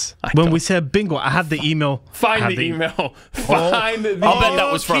this. When we said bingo, I have the email. Find the email. Find the I'll bet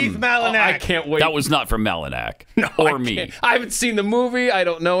that was from Keith Malinak. I can't wait. That was not from Malinak I or me. can't. I haven't seen the movie. I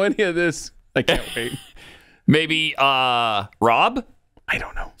don't know any of this. I can't wait. Maybe Rob I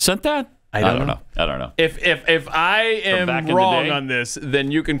don't know. sent that? I don't know. I don't know. If I back in am the wrong day? on this,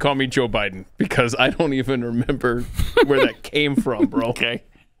 then you can call me Joe Biden because I don't even remember where that came from, bro. Okay.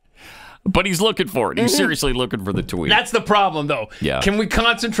 But he's looking for it. He's seriously looking for the tweet. That's the problem, though. Yeah. Can we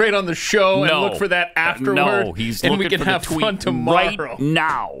concentrate on the show and look for that afterward? No, he's and looking we can for the have tweet fun tomorrow. right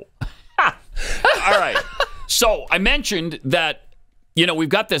now. All right. So I mentioned that, we've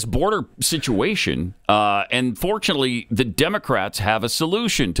got this border situation, and fortunately, the Democrats have a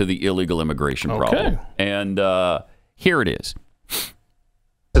solution to the illegal immigration problem. And here it is.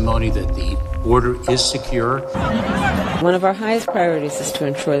 Testimony that the border is secure. One of our highest priorities is to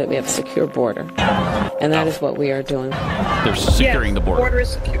ensure that we have a secure border, and that is what we are doing. They're securing the border. Border is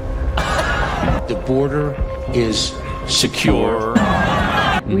secure. The border is secure.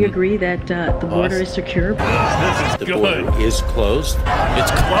 We agree that the border is secure. The border is closed.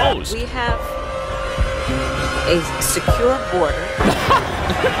 It's closed. We have a secure border.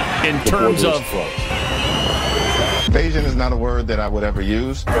 In terms of... Invasion is not a word that I would ever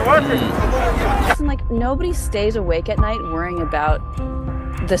use. Listen, like, nobody stays awake at night worrying about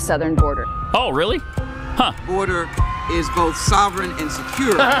the southern border. Oh, really? Huh. Border is both sovereign and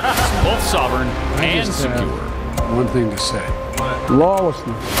secure. Both sovereign and secure. One thing to say.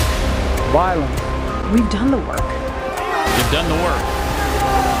 Lawlessness. Violence. We've done the work. You've done the work.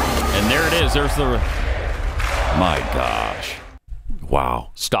 And there it is. There's the... My gosh.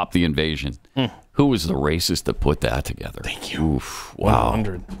 Wow. Stop the invasion. Who was the racist that put that together? Thank you. Oof, wow.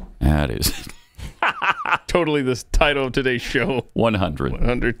 100. That is... Totally the title of today's show. 100.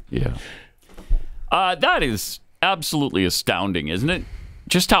 100. Yeah. That is absolutely astounding, isn't it?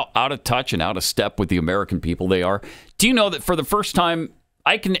 Just how out of touch and out of step with the American people they are. Do you know that for the first time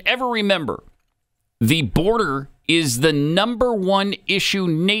I can ever remember, the border is the #1 issue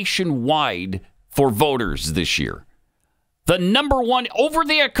nationwide for voters this year? The #1 over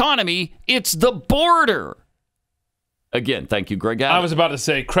the economy, it's the border. Again, thank you, Greg Abbott. I was about to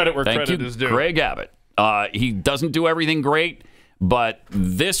say credit where Thank credit you, is due. Greg Abbott. He doesn't do everything great, but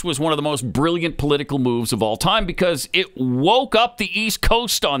this was one of the most brilliant political moves of all time because it woke up the East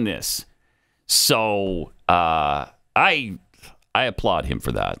Coast on this. So I applaud him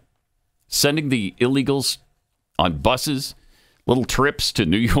for that. Sending the illegals on buses, little trips to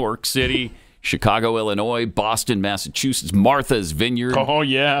New York City, Chicago, Illinois, Boston, Massachusetts, Martha's Vineyard. Oh,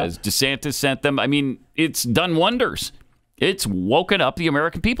 yeah. As DeSantis sent them. I mean, it's done wonders. It's woken up the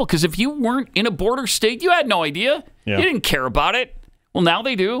American people because if you weren't in a border state, you had no idea. Yeah. You didn't care about it. Well, now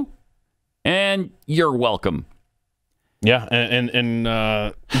they do. And you're welcome. Yeah, and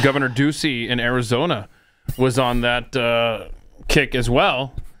Governor Ducey in Arizona was on that kick as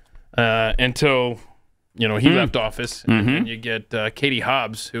well until, he left office. And you get Katie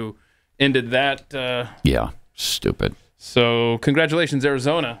Hobbs, who ended that. Yeah, stupid. So congratulations,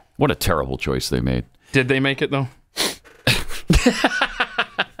 Arizona. What a terrible choice they made. Did they make it, though?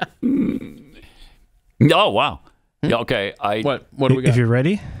 Oh, wow. Yeah, okay. What do we got? If you're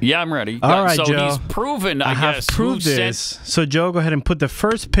ready? Yeah, I'm ready. All right, so Joe. he's proven, I have guess, proved who this. sent- So, Joe, go ahead and put the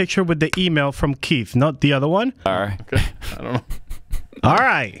first picture with the email from Keith, not the other one. All right. Okay. I don't know. All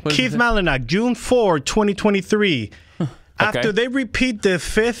right. What is Keith it? Malinak, June 4, 2023. After they repeat the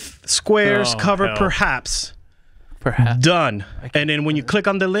fifth squares cover, hell. perhaps. Done. And then when you click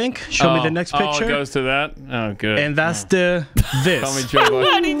on the link, show me the next picture. Oh, it goes to that? Oh, good. And that's the this. Call me Joe Biden.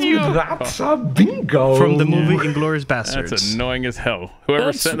 How did you? That's a bingo. From the movie Inglourious Basterds. That's annoying as hell. Whoever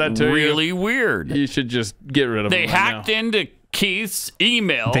That's sent that to you, really weird. you should just get rid of They them right hacked now. into Keith's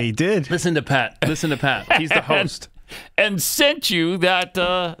email. They did. Listen to Pat. Listen to Pat. He's the host. And sent you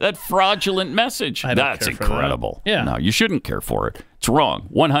that fraudulent message. I don't That's care for that. incredible. Yeah. No, you shouldn't care for it. It's wrong.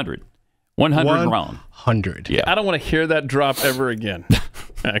 100. 100 wrong. 100. Yeah. I don't want to hear that drop ever again,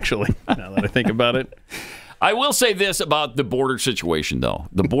 actually, now that I think about it. I will say this about the border situation, though.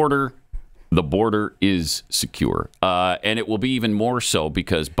 The border is secure. And it will be even more so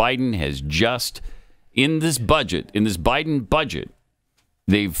because Biden has just, in this Biden budget,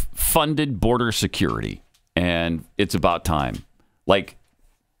 they've funded border security. And it's about time. Like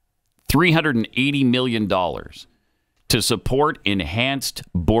 $380 million to support enhanced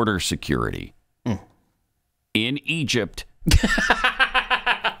border security in Egypt,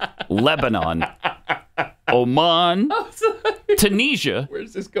 Lebanon, Oman, Tunisia,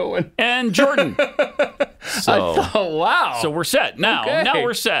 Where's this going? and Jordan. So, wow. So we're set now. Okay. Now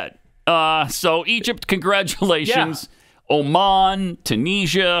we're set. So Egypt, congratulations. Yeah. Oman,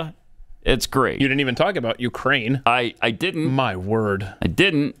 Tunisia, it's great. You didn't even talk about Ukraine. I didn't. My word. I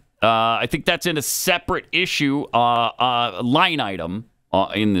didn't. I think that's in a separate issue, line item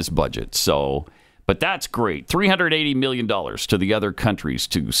in this budget. So, but that's great. $380 million to the other countries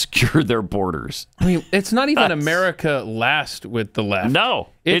to secure their borders. I mean, it's not even America last with the left. No,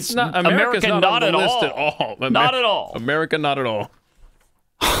 it's not. America's not on the list at all. Not at all. America, not at all.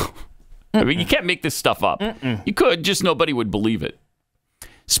 I mean, you can't make this stuff up. You could, just nobody would believe it.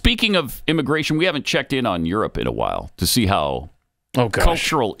 Speaking of immigration, we haven't checked in on Europe in a while to see how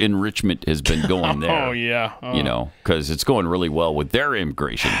cultural enrichment has been going there. Oh, yeah. You know, because it's going really well with their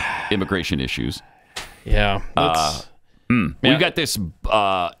immigration issues. Yeah. We've got this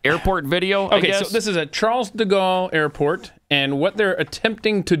airport video, I guess. So this is at Charles de Gaulle Airport, and what they're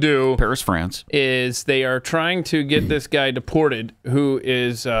attempting to do... Paris, France. ...is they are trying to get this guy deported who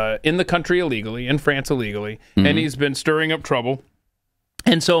is in the country illegally, in France illegally, and he's been stirring up trouble.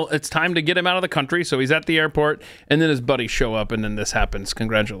 And so it's time to get him out of the country, so he's at the airport, and then his buddies show up, and then this happens.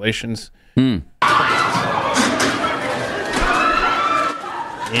 Congratulations. Mm.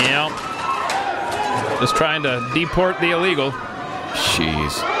 Yeah. Just trying to deport the illegal.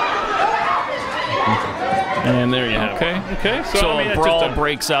 Jeez. And there you have it. Okay. So a brawl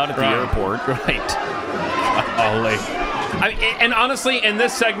breaks out at the airport. Right. Golly. And honestly, in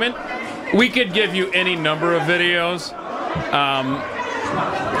this segment, we could give you any number of videos.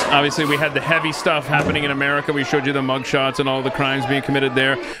 Obviously, we had the heavy stuff happening in America. We showed you the mugshots and all the crimes being committed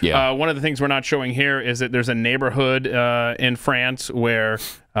there. Yeah. One of the things we're not showing here is that there's a neighborhood in France where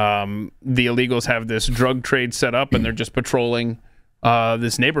the illegals have this drug trade set up, and they're just patrolling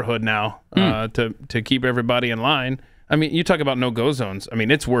this neighborhood now to keep everybody in line. I mean, you talk about no-go zones. I mean,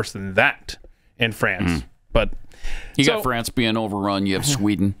 it's worse than that in France. But you got France being overrun. You have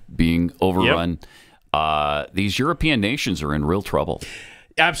Sweden being overrun. Yep. These European nations are in real trouble.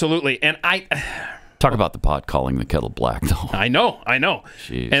 Absolutely. And talk about the pot calling the kettle black, though. I know.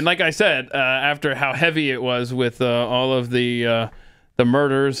 Jeez. And like I said, after how heavy it was with all of the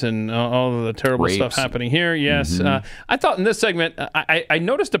murders and all of the terrible stuff happening here, yes. I thought in this segment, I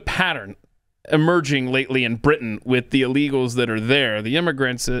noticed a pattern emerging lately in Britain with the illegals that are there, the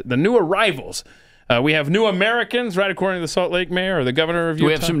immigrants, the new arrivals. We have new Americans, right, according to the Salt Lake mayor or the governor of Utah. Do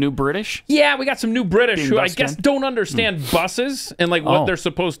we have some new British? Yeah, we got some new British who I guess don't understand buses and like what they're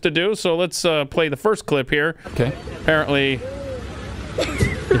supposed to do. So let's play the first clip here. Okay. Apparently,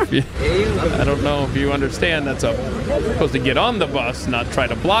 I don't know if you understand, that's supposed to get on the bus, not try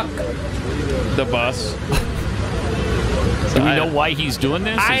to block the bus. Do we know why he's doing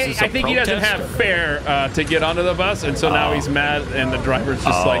this? I think he doesn't have fare to get onto the bus, and so now he's mad, and the driver's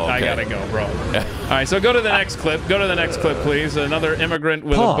just I gotta go, bro. All right, so go to the next clip. Go to the next clip, please. Another immigrant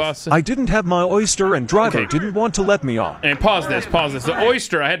with a bus. I didn't have my oyster, and driver didn't want to let me on. And pause this. The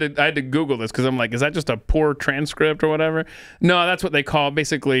oyster, I had to Google this because I'm like, is that just a poor transcript or whatever? No, that's what they call,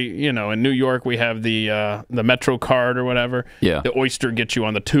 basically, you know, in New York we have the Metro card or whatever. Yeah. The oyster gets you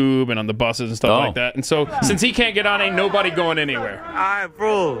on the tube and on the buses and stuff like that. And so since he can't get on, ain't nobody going anywhere. All right,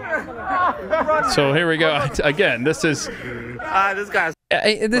 bro. So here we go. Again, this is... this guy's...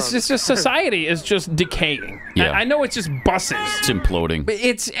 This is just society is just decaying. Yeah. I know it's just buses. It's imploding. But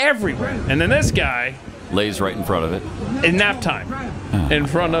it's everywhere. And then this guy... lays right in front of it. In nap time. In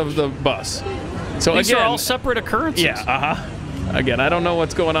front of the bus. So these again, are all separate occurrences. Yeah, Again, I don't know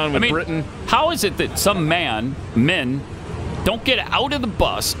what's going on with Britain. How is it that some men don't get out of the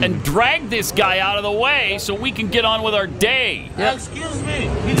bus and drag this guy out of the way so we can get on with our day? Excuse me.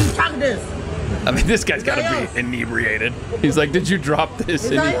 You just talk this. I mean, this guy's got to be inebriated. He's like, did you drop this?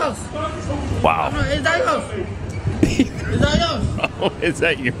 Is that yours? Wow. Is that yours? Is that yours? Oh, is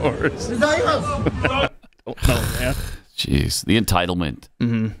that yours? Is that yours? Don't know, man. Jeez, the entitlement.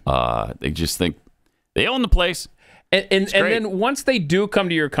 They just think they own the place. And then once they do come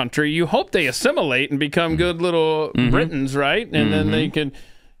to your country, you hope they assimilate and become good little Britons, right? And then they can,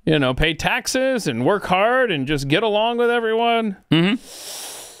 pay taxes and work hard and just get along with everyone.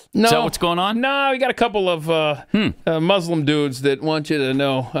 No, is that what's going on? No, we got a couple of Muslim dudes that want you to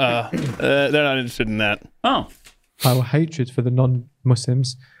know they're not interested in that. Oh. Our hatred for the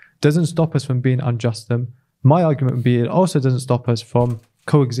non-Muslims doesn't stop us from being unjust to them. My argument would be it also doesn't stop us from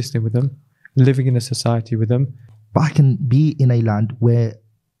coexisting with them, living in a society with them. But I can be in a land where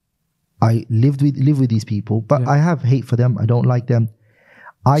I live with these people, but I have hate for them. I don't like them.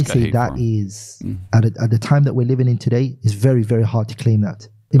 I say that is, at the time that we're living in today, is very, very hard to claim that.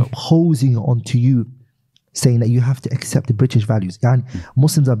 Imposing onto you saying that you have to accept the British values. And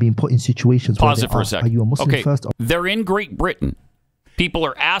Muslims are being put in situations Pause where it for a second. Are you a Muslim okay. first? Or They're in Great Britain. People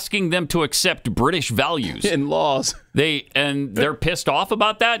are asking them to accept British values and laws. They're pissed off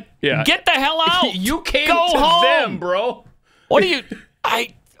about that? Yeah. Get the hell out. You came Go to home. them, bro. What are you...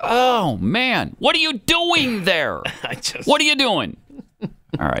 Oh, man. What are you doing there? What are you doing?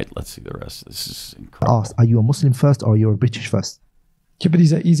 All right, let's see the rest. This is incredible. Ask, are you a Muslim first or you're a British first? Yeah, but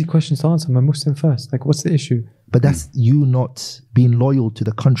these are easy questions to answer. I'm a Muslim first. Like, what's the issue? But that's you not being loyal to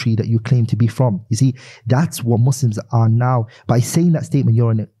the country that you claim to be from. You see, that's what Muslims are now. By saying that statement,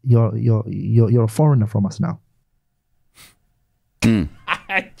 you're a foreigner from us now.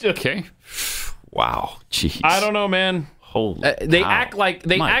 Okay. Wow. Jeez. I don't know, man. Holy they cow. act like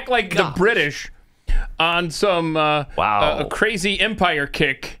My the British on some crazy empire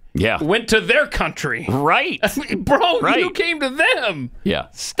kick. Yeah. Went to their country. Right. Bro, Right. you came to them. Yeah.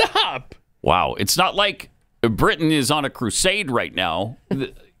 Stop. Wow. It's not like Britain is on a crusade right now,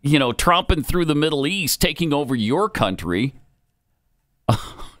 tromping through the Middle East, taking over your country.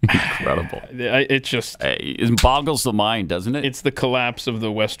 Incredible. It's just... It boggles the mind, doesn't it? It's the collapse of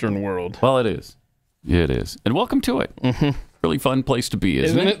the Western world. Well, it is. It is. And welcome to it. Mm-hmm. Really fun place to be,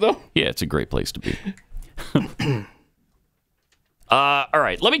 isn't it, though? Yeah, it's a great place to be. All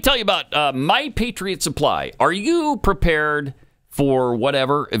right. Let me tell you about My Patriot Supply. Are you prepared for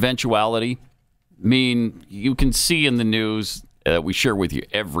whatever eventuality? I mean, you can see in the news that we share with you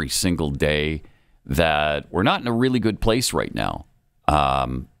every single day that we're not in a really good place right now.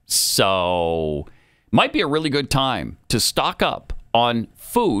 So might be a really good time to stock up on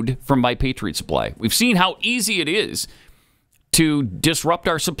food from My Patriot Supply. We've seen how easy it is to disrupt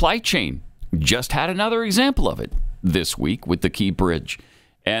our supply chain. Just had another example of it this week with the Key Bridge.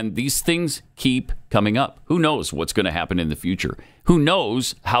 And these things keep coming up. Who knows what's going to happen in the future? Who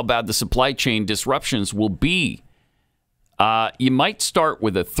knows how bad the supply chain disruptions will be? You might start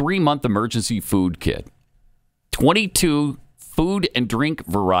with a 3-month emergency food kit. 22 food and drink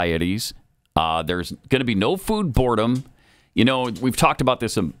varieties. There's going to be no food boredom. We've talked about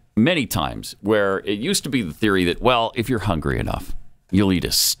this many times, where it used to be the theory that, well, if you're hungry enough, you'll eat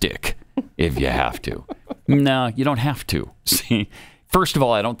a stick if you have to. No, you don't have to. See, first of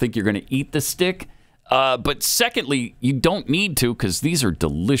all, I don't think you're going to eat the stick. But secondly, you don't need to, because these are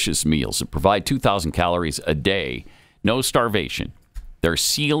delicious meals that provide 2,000 calories a day. No starvation. They're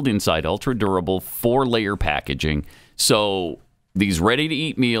sealed inside ultra-durable 4-layer packaging. So these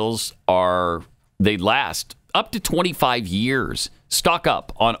ready-to-eat meals they last up to 25 years. Stock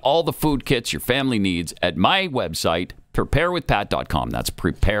up on all the food kits your family needs at my website, preparewithpat.com. That's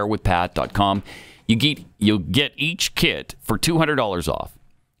preparewithpat.com. You'll get each kit for $200 off.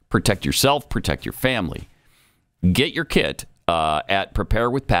 Protect yourself, protect your family. Get your kit at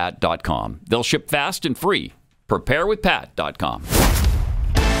preparewithpat.com. They'll ship fast and free. Preparewithpat.com.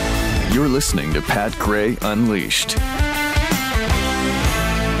 You're listening to Pat Gray Unleashed.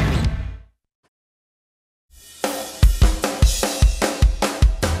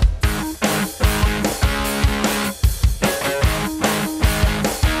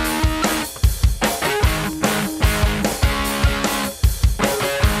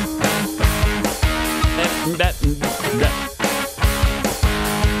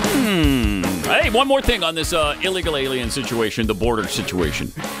 Hey, one more thing on this illegal alien situation, the border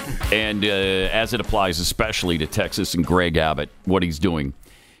situation, and as it applies especially to Texas and Greg Abbott, what he's doing.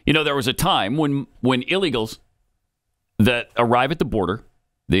 There was a time when illegals that arrive at the border,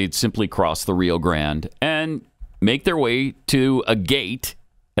 they'd simply cross the Rio Grande and make their way to a gate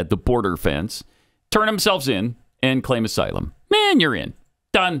at the border fence, turn themselves in, and claim asylum. Man, you're in.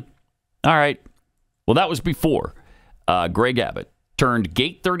 Done. All right. Well, that was before Greg Abbott turned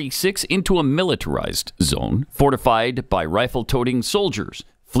Gate 36 into a militarized zone, fortified by rifle-toting soldiers,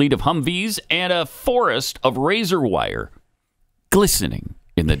 fleet of Humvees, and a forest of razor wire glistening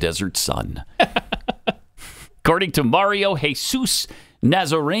in the desert sun. According to Mario Jesus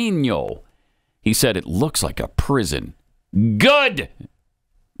Nazareno, he said it looks like a prison. Good.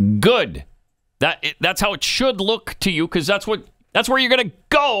 That's how it should look to you, because that's where you're going to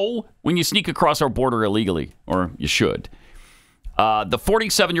go when you sneak across our border illegally, or you should. The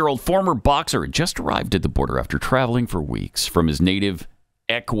 47-year-old former boxer had just arrived at the border after traveling for weeks from his native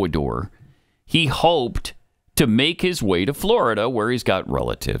Ecuador. He hoped to make his way to Florida, where he's got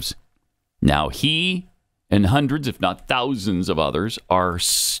relatives. Now he and hundreds, if not thousands of others, are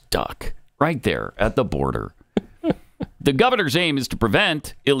stuck right there at the border. The governor's aim is to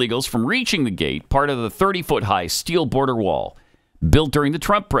prevent illegals from reaching the gate, part of the 30-foot-high steel border wall. built during the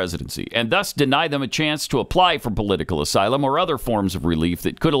Trump presidency, and thus deny them a chance to apply for political asylum or other forms of relief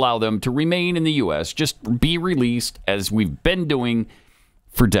that could allow them to remain in the U.S., just be released as we've been doing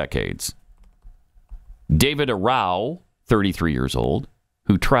for decades. David Arau, 33 years old,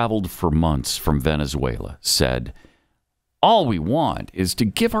 who traveled for months from Venezuela, said, "All we want is to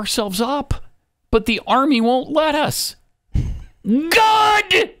give ourselves up, but the army won't let us."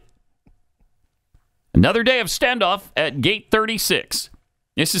 Good! Another day of standoff at Gate 36.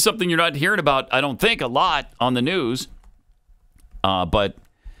 This is something you're not hearing about, I don't think, a lot on the news. But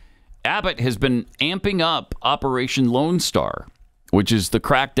Abbott has been amping up Operation Lone Star, which is the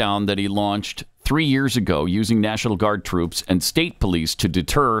crackdown that he launched 3 years ago using National Guard troops and state police to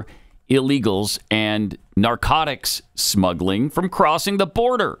deter illegals and narcotics smuggling from crossing the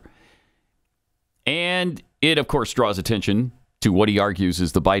border. And it, of course, draws attention to what he argues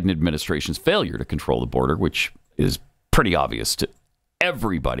is the Biden administration's failure to control the border, which is pretty obvious to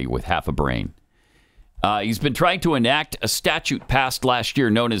everybody with half a brain. He's been trying to enact a statute passed last year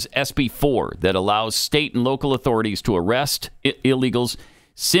known as SB 4 that allows state and local authorities to arrest illegals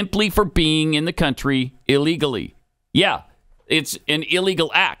simply for being in the country illegally. Yeah, it's an illegal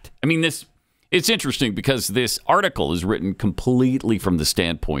act. I mean, it's interesting because this article is written completely from the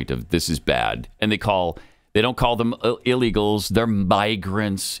standpoint of this is bad, and they don't call them illegals. They're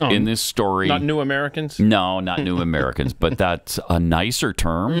migrants in this story. Not new Americans? No, not new Americans, but that's a nicer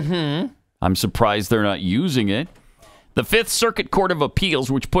term. Mm-hmm. I'm surprised they're not using it. The Fifth Circuit Court of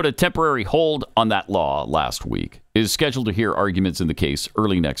Appeals, which put a temporary hold on that law last week, is scheduled to hear arguments in the case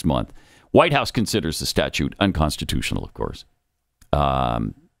early next month. White House considers the statute unconstitutional, of course.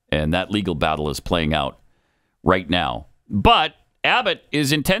 And that legal battle is playing out right now. But Abbott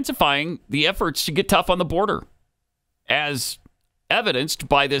is intensifying the efforts to get tough on the border, as evidenced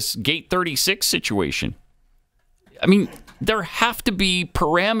by this Gate 36 situation. I mean, there have to be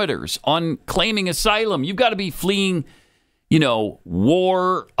parameters on claiming asylum. You've got to be fleeing,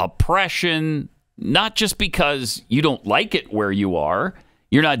 war, oppression, not just because you don't like it where you are.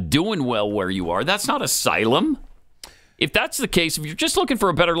 You're not doing well where you are. That's not asylum. If that's the case, if you're just looking for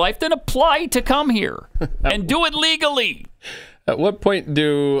a better life, then apply to come here and do it legally. At what point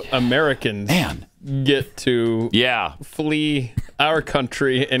do Americans get to flee our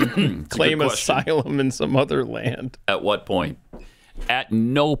country and claim asylum in some other land? At what point? At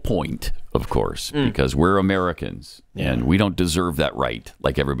no point, of course, because we're Americans and we don't deserve that right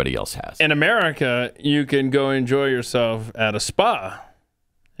like everybody else has. In America, you can go enjoy yourself at a spa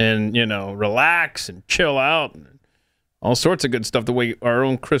and, relax and chill out and all sorts of good stuff the way our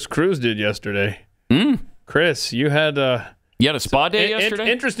own Chris Cruz did yesterday. Chris, you had a spa day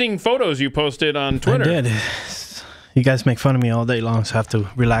yesterday? Interesting photos you posted on Twitter. I did. You guys make fun of me all day long, so I have to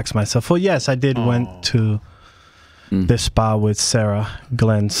relax myself. Well, yes, I did went to the spa with Sarah,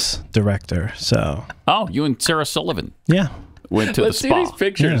 Glenn's director. So. Oh, you and Sarah Sullivan. Yeah. Went to Let's the spa. see these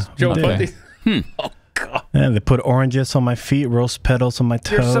pictures. Yeah, Joe, put these. Oh, God. Yeah, they put oranges on my feet, rose petals on my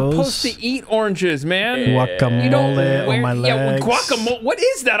toes. You're supposed to eat oranges, man. Guacamole on my legs. Yeah, guacamole. What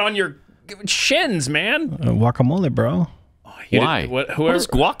is that on your shins, man? Guacamole, bro. Why? What does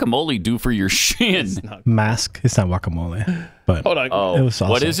guacamole do for your shin? Mask. It's not guacamole. But hold on. It was awesome.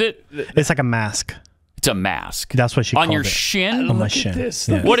 What is it? It's like a mask. It's a mask. That's what she called it. On your shin? On my shin.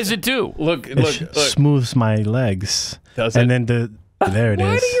 Yeah. What does it do? Look. Smooths my legs. Does and it? then there it is.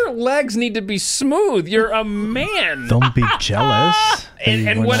 Why do your legs need to be smooth? You're a man. Don't be jealous.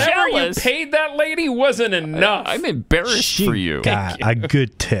 and whatever you paid that lady wasn't enough. I'm embarrassed for you. She got a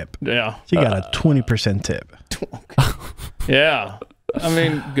good tip. Yeah. She got a 20% tip. Yeah. I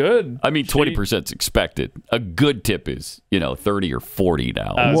mean, good. I mean, 20% is expected. A good tip is, 30 or 40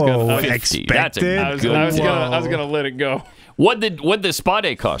 now. Whoa, 50. expected? That's a good I was gonna let it go. What did the spa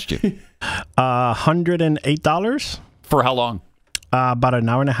day cost you? $108. For how long? About an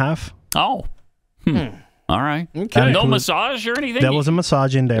hour and a half. Oh. All right. Okay. No massage or anything? There was a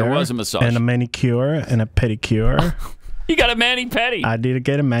massage in there. There was a massage. And a manicure and a pedicure. You got a mani-pedi. I did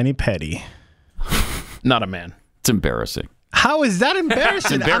get a mani-pedi. Not a man. It's embarrassing. How is that embarrassing?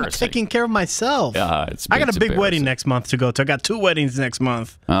 It's embarrassing. I'm taking care of myself. I got a big wedding next month to go to. I got 2 weddings next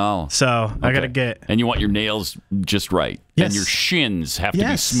month. Oh. So I got to get. And you want your nails just right. Yes. And your shins have to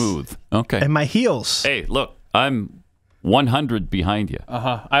be smooth. Okay. And my heels. Hey, look, I'm 100 behind you.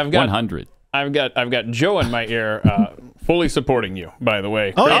 I've got 100. I've got Joe in my ear, fully supporting you. By the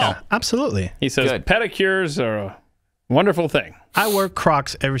way. Oh yeah, absolutely. He says pedicures are a wonderful thing. I wear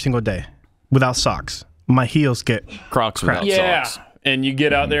Crocs every single day without socks. My heels get Crocs without socks. and you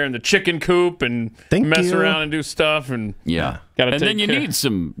get out there in the chicken coop and mess around and do stuff. And and then you need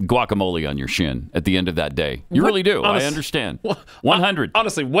some guacamole on your shin at the end of that day. You really do. I understand. 100.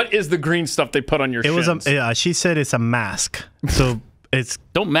 Honestly, what is the green stuff they put on your shins? She said it's a mask. So it's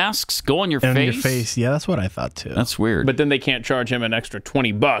don't masks go on your face? On your face, yeah, that's what I thought too. That's weird. But then they can't charge him an extra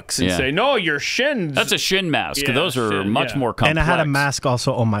 $20 and say, no, your shins. That's a shin mask. Those are much more complex. And I had a mask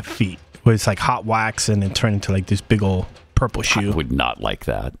also on my feet, where it's like hot wax and it turned into like this big old purple shoe. I would not like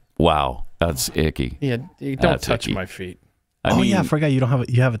that. Wow, that's icky. Yeah, don't touch my feet. I forgot you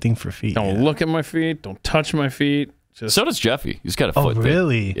have a thing for feet. Don't look at my feet. Don't touch my feet. So does Jeffy. He's got a foot thing.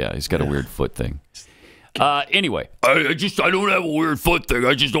 Really? Yeah, he's got a weird foot thing. Anyway, I don't have a weird foot thing.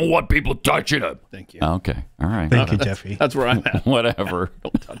 I just don't want people touching it. Thank you. Okay, all right. Thank you, Jeffy. That's where I'm at. Whatever.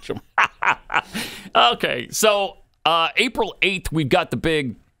 Don't touch them. Okay, so April 8th, we've got the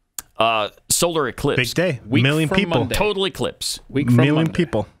big solar eclipse. Big day. Million people. Monday. Total eclipse. Million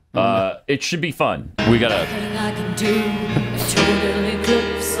people. It should be fun. We got a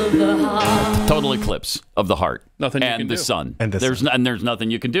total eclipse of the heart. Nothing you and can the do. sun. And there's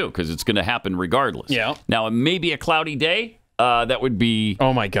nothing you can do because it's going to happen regardless. Yeah. Now, it may be a cloudy day. That would be.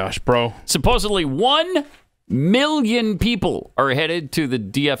 Oh my gosh, bro! Supposedly 1 million people are headed to the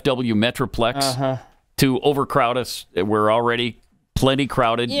DFW Metroplex to overcrowd us. We're already plenty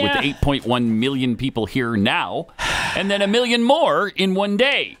crowded with 8.1 million people here now, and then 1 million more in one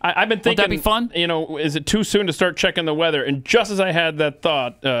day. I've been thinking, won't that be fun? You know, is it too soon to start checking the weather? And just as I had that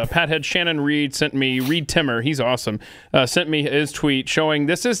thought, Pathead Shannon Reed sent me, Reed Timmer, he's awesome, sent me his tweet showing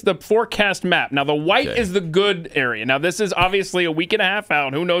this is the forecast map. Now, the white is the good area. Now, this is obviously a week and a half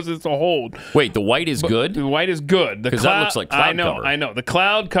out. Who knows if it's a hold? Wait, the white is good? The white is good. Because that looks like cloud cover. I know. The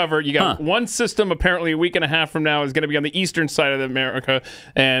cloud cover, you got one system apparently a week and a half from now is going to be on the eastern side of America,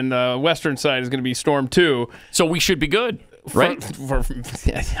 and the western side is going to be storm 2. So we should be good, right?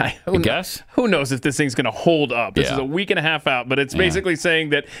 I guess. Who knows if this thing's going to hold up? This is a week and a half out, but it's basically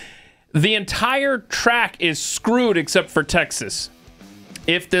saying that the entire track is screwed except for Texas.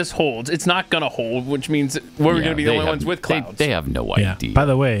 If this holds, it's not going to hold, which means we're going to be the only ones with clouds. They have no idea. By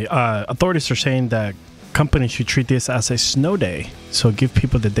the way, authorities are saying that companies should treat this as a snow day, so give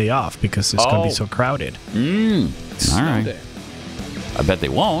people the day off because it's going to be so crowded. All right. Day. I bet they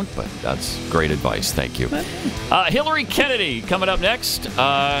won't, but that's great advice. Thank you. Hilary Kennedy coming up next.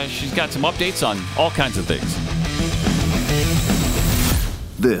 She's got some updates on all kinds of things.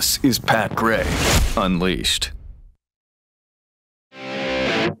 This is Pat Gray Unleashed.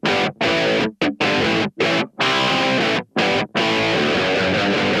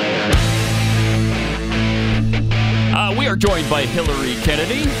 We are joined by Hilary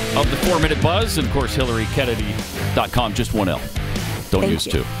Kennedy of the 4-Minute Buzz, and of course, HillaryKennedy.com, just one L. Don't use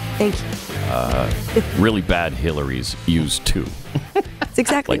two. Thank you. Really bad Hillarys use two. That's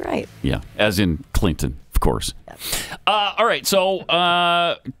exactly right. Yeah, as in Clinton, of course. All right, so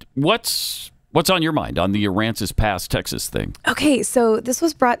what's on your mind on the Aransas Pass, Texas thing? Okay, so this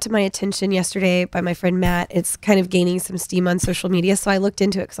was brought to my attention yesterday by my friend Matt. It's kind of gaining some steam on social media, so I looked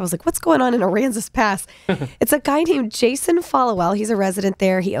into it because I was like, what's going on in Aransas Pass? It's a guy named Jason Followell. He's a resident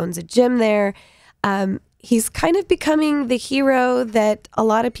there. He owns a gym there. He's kind of becoming the hero that a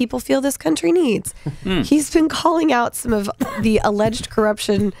lot of people feel this country needs. He's been calling out some of the alleged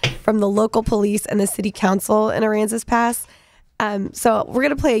corruption from the local police and the city council in Aransas Pass. So we're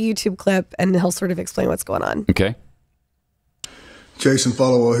going to play a YouTube clip, and he'll sort of explain what's going on. Okay. Jason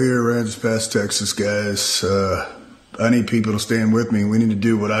Followell here, Aransas Pass, Texas, guys. I need people to stand with me. We need to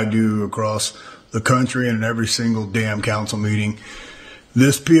do what I do across the country and in every single damn council meeting.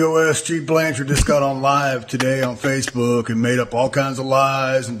 This POS, Chief Blanchard, just got on live today on Facebook and made up all kinds of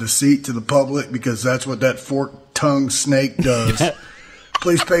lies and deceit to the public because that's what that fork-tongued snake does.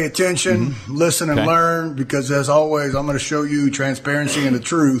 Please pay attention, listen, and learn, because as always, I'm going to show you transparency and the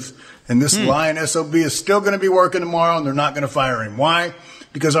truth. And this lying SOB is still going to be working tomorrow, and they're not going to fire him. Why?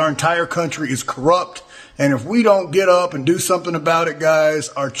 Because our entire country is corrupt. And if we don't get up and do something about it, guys,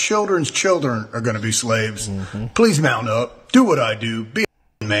 our children's children are going to be slaves. Please mount up. Do what I do. Be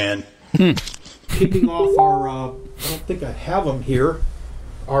a man. Kicking off our, I don't think I have them here,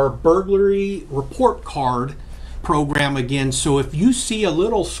 our burglary report card program again. So if you see a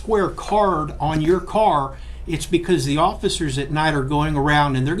little square card on your car, it's because the officers at night are going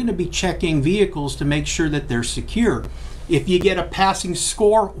around and they're going to be checking vehicles to make sure that they're secure. If you get a passing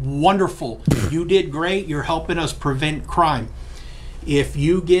score, wonderful. You did great. You're helping us prevent crime. If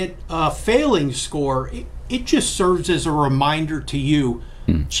you get a failing score, it just serves as a reminder to you.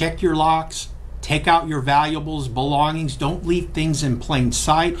 Check your locks, take out your valuables, belongings, don't leave things in plain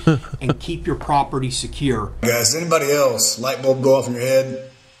sight, and keep your property secure. Guys, anybody else, light bulb go off in your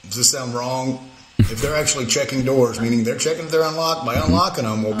head? Does this sound wrong? If they're actually checking doors, meaning they're checking if they're unlocked, by unlocking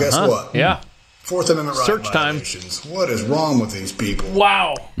them, well, guess what? Yeah. Fourth Amendment right Search time. violations. What is wrong with these people?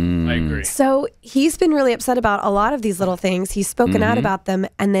 Wow. I agree. So he's been really upset about a lot of these little things. He's spoken out about them,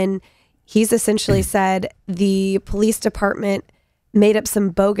 and then he's essentially said the police department made up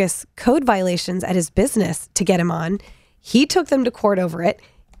some bogus code violations at his business to get him on. He took them to court over it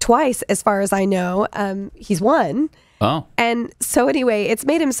twice, as far as I know. He's won. Oh. And so anyway, it's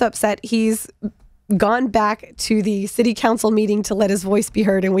made him so upset. He's gone back to the city council meeting to let his voice be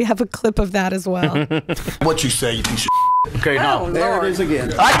heard, and we have a clip of that as well. What you say, you piece of Okay, now, there it is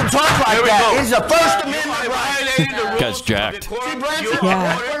again. I can talk like that. It's a First Amendment right. Guy's jacked.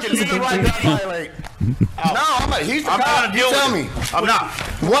 Yeah, he's a big dude. No, he's the cop. You tell me. I'm not.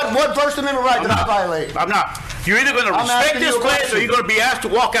 What First Amendment right did I violate? I'm not. You're either going to respect this place or you're going to be asked to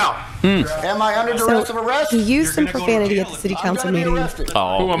walk out. Am I under duress of arrest? He used some profanity at the city council meeting.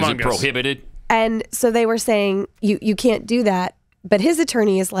 Oh, is it prohibited? And so they were saying, you can't do that. But his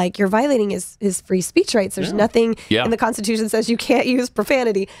attorney is like, you're violating his free speech rights. There's nothing in the Constitution that says you can't use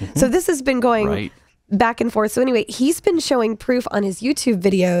profanity. So this has been going back and forth. So anyway, he's been showing proof on his YouTube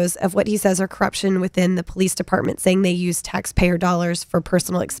videos of what he says are corruption within the police department, saying they use taxpayer dollars for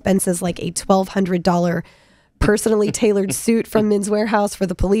personal expenses, like a $1,200 personally tailored suit from Men's Warehouse for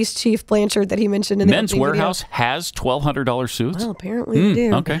the police chief, Blanchard, that he mentioned in the Men's Warehouse video. has $1,200 suits? Well, apparently they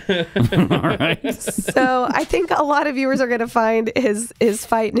do. Okay. All right. So I think a lot of viewers are going to find his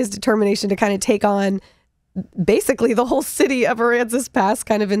fight and his determination to kind of take on basically the whole city of Aransas Pass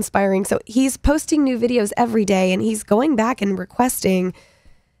kind of inspiring. So he's posting new videos every day, and he's going back and requesting,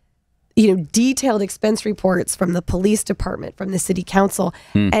 detailed expense reports from the police department, from the city council,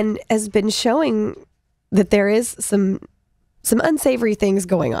 and has been showing that there is some unsavory things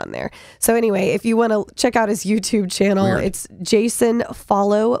going on there. So anyway, if you want to check out his YouTube channel, it's Jason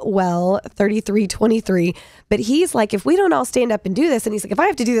Followwell 3323. But he's like, if we don't all stand up and do this, and he's like, if I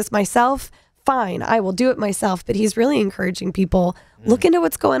have to do this myself, fine, I will do it myself. But he's really encouraging people, look into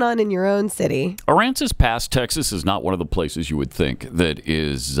what's going on in your own city. Aransas Pass, Texas is not one of the places you would think that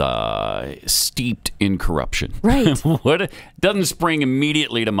is steeped in corruption. Right. What doesn't spring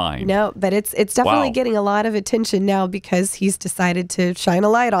immediately to mind. No, but it's definitely getting a lot of attention now because he's decided to shine a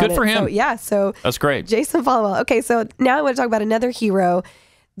light on it. Good for him. So that's great. Jason Followell. Okay, so now I want to talk about another hero,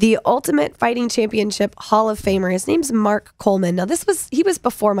 the Ultimate Fighting Championship Hall of Famer. His name's Mark Coleman. Now, he was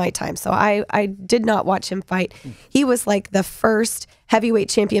before my time, so I did not watch him fight. He was like the first heavyweight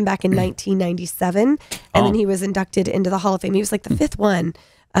champion back in 1997, and then he was inducted into the Hall of Fame. He was like the fifth one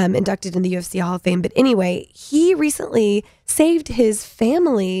inducted in the UFC Hall of Fame. But anyway, he recently saved his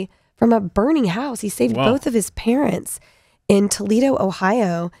family from a burning house. He saved both of his parents in Toledo,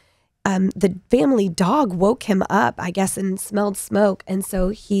 Ohio. The family dog woke him up, I guess, and smelled smoke. And so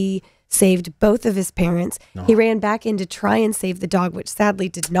he saved both of his parents. He ran back in to try and save the dog, which sadly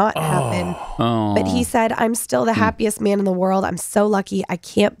did not happen. But he said, I'm still the happiest man in the world. I'm so lucky. I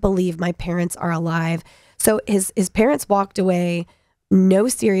can't believe my parents are alive. So his parents walked away, no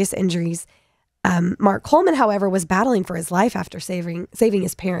serious injuries. Mark Coleman, however, was battling for his life after saving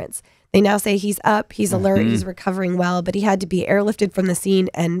his parents. They now say he's up, he's alert, he's recovering well, but he had to be airlifted from the scene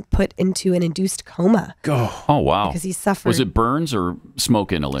and put into an induced coma. Oh, wow. Because he suffered. Was it burns or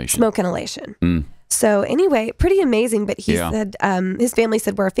smoke inhalation? Smoke inhalation. So anyway, pretty amazing. But he said, his family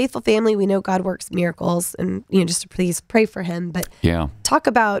said, we're a faithful family. We know God works miracles, and just to please pray for him. But talk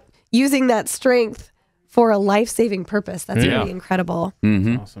about using that strength for a life-saving purpose. That's really incredible.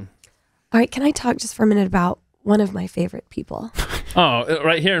 Awesome. All right, can I talk just for a minute about one of my favorite people? Oh,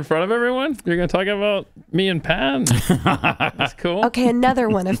 right here in front of everyone? You're going to talk about me and Pat? That's cool. Okay, another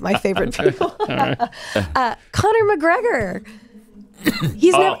one of my favorite people. Conor McGregor.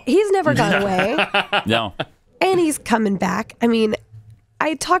 He's never gone away. No. And he's coming back. I mean,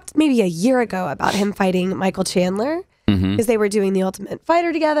 I talked maybe a year ago about him fighting Michael Chandler because they were doing The Ultimate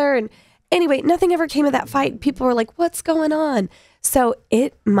Fighter together. And anyway, nothing ever came of that fight. People were like, what's going on? So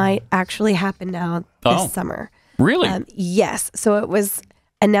it might actually happen now this summer. Really? Yes. So it was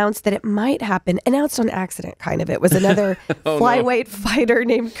announced that it might happen, announced on accident, kind of. It was another flyweight fighter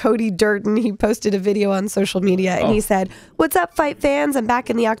named Cody Durden. He posted a video on social media and he said, what's up, fight fans? I'm back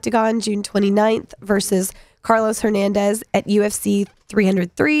in the octagon June 29th versus Carlos Hernandez at UFC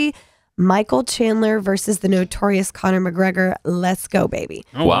 303. Michael Chandler versus the notorious Conor McGregor. Let's go, baby.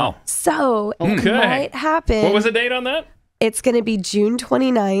 Oh, wow. So it might happen. What was the date on that? It's going to be June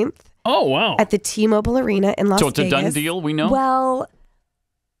 29th. Oh, wow. At the T-Mobile Arena in Las Vegas. So it's a done deal, we know? Well,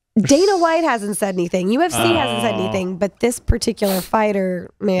 Dana White hasn't said anything. UFC hasn't said anything, but this particular fighter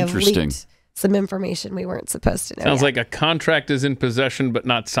may have leaked some information we weren't supposed to know. Sounds yet. like a contract is in possession but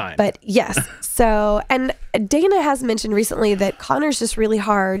not signed. But yes. So, and Dana has mentioned recently that Conor's just really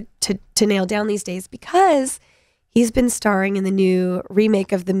hard to nail down these days because he's been starring in the new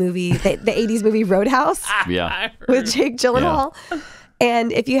remake of the movie, the 80s movie Roadhouse with Jake Gyllenhaal. Yeah.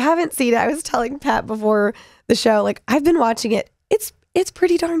 And if you haven't seen it, I was telling Pat before the show, like, I've been watching it. It's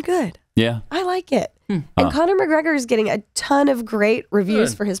pretty darn good. Yeah. I like it. And Conor McGregor is getting a ton of great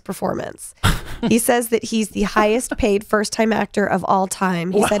reviews for his performance. He says that he's the highest paid first-time actor of all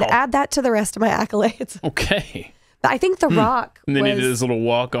time. He said, add that to the rest of my accolades. Okay. But I think The Rock and then was he did his little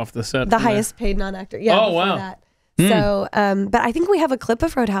walk off the set. the highest paid non-actor. Yeah, Oh, before wow. that. So, but I think we have a clip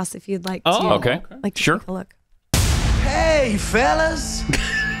of Roadhouse if you'd like to. Okay. Like to Sure. take a look. Hey, fellas.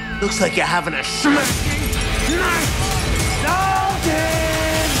 Looks like you're having a smacking night.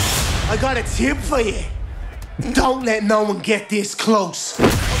 Logan! I got a tip for you. Don't let no one get this close.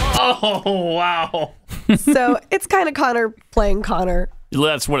 Oh, wow. So it's kind of Conor playing Conor.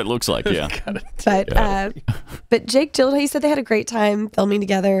 That's what it looks like, yeah. But Jake Gyllenhaal, he said they had a great time filming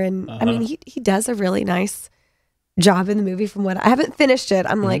together, and I mean, he does a really nice job in the movie. From what I haven't finished it,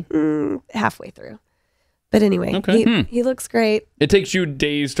 I'm like halfway through. But anyway, he looks great. It takes you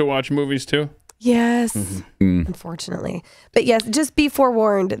days to watch movies too? Yes, unfortunately. But yes, just be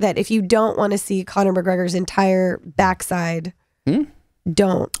forewarned that if you don't want to see Conor McGregor's entire backside,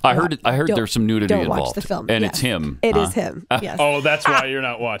 don't. I heard there's some nudity don't involved. watch the film. And Yes. it's him. It is him. Yes. Oh, that's why you're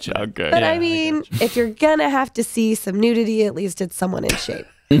not watching. Okay. But I mean, if you're gonna have to see some nudity, at least it's someone in shape.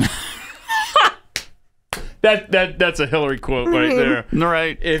 That's a Hillary quote right there.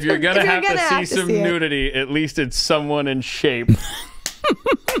 Right. If you're gonna have to see some nudity, at least it's someone in shape.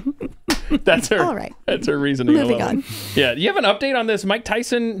 That's her. All right. That's her reasoning. Moving on. Yeah. You have an update on this Mike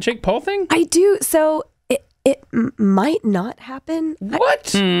Tyson Jake Paul thing? I do. So it might not happen.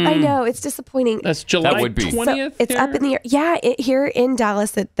 What? I know, it's disappointing. That's July 20th. So it's up in the air. Yeah, here in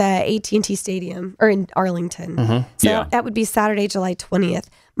Dallas at the AT&T Stadium, or in Arlington. So that would be Saturday, July 20th.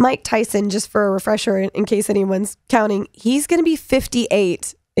 Mike Tyson, just for a refresher, in case anyone's counting, he's going to be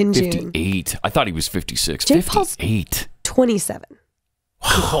 58 in June. 58. I thought he was 56. Jake 58. 27.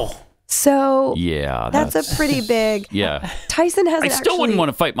 Wow. So yeah, that's a pretty big. Yeah. Tyson hasn't. I still wouldn't want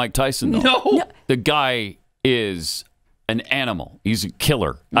to fight Mike Tyson though. No. The guy is an animal. He's a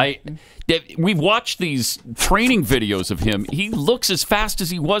killer. We've watched these training videos of him. He looks as fast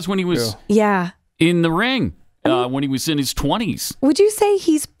as he was when he was in the ring. When he was in his 20s. Would you say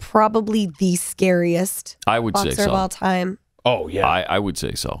he's probably the scariest I would say boxer so. of all time? Oh, yeah. I would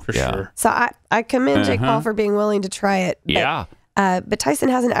say so. For sure. So I commend Jake Paul for being willing to try it. But, but Tyson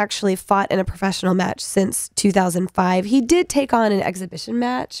hasn't actually fought in a professional match since 2005. He did take on an exhibition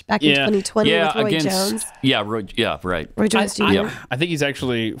match back in 2020 with Roy Jones. Right. Roy Jones Jr. I think he's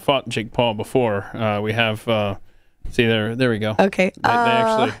actually fought Jake Paul before. We have... See, there we go. Okay. They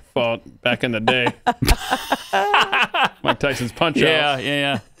actually fought back in the day. Mike Tyson's Punch-Out.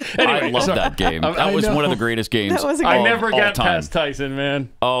 Yeah. Anyway, I love that game. That was one of the greatest games. I never of got all time. past Tyson, man.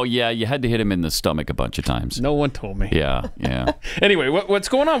 Oh, yeah. You had to hit him in the stomach a bunch of times. No one told me. Yeah. Anyway, what's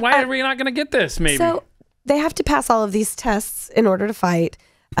going on? Why are we not going to get this, maybe? So they have to pass all of these tests in order to fight.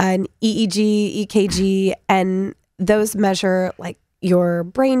 An EEG, EKG, and those measure like your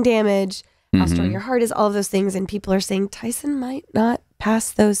brain damage, how strong your heart is, all of those things. And people are saying Tyson might not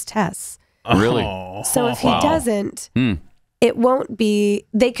pass those tests. Really? So if he doesn't, it won't be,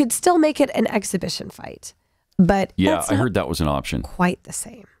 they could still make it an exhibition fight. But yeah, I heard that was an option. Quite the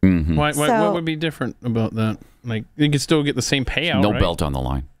same. What would be different about that? Like, you could still get the same payout, No right? belt on the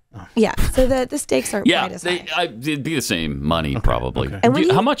line. Yeah, so the stakes aren't quite as high. It'd be the same money, probably. Okay.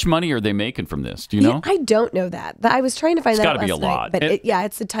 And How much money are they making from this? Do you know? I don't know that. I was trying to find that out It's got to be a last night, lot. but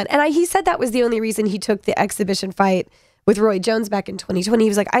it's a ton. And he said that was the only reason he took the exhibition fight with Roy Jones back in 2020. He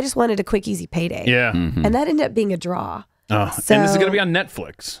was like, I just wanted a quick, easy payday. Yeah. And that ended up being a draw. And this is going to be on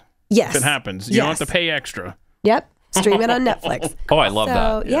Netflix. Yes. If it happens. You don't have to pay extra. Yep. Stream it on Netflix. Oh, I love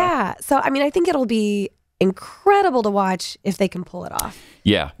that. Yeah. So, I mean, I think it'll be incredible to watch if they can pull it off.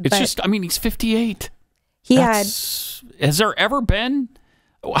 Yeah. It's But just, I mean, he's 58. Has there ever been?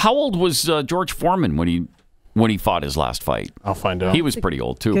 How old was George Foreman when he fought his last fight? I'll find out. He was pretty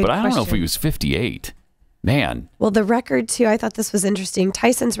old too, good but I don't know if question. he was 58. Man. Well, the record, too, I thought this was interesting.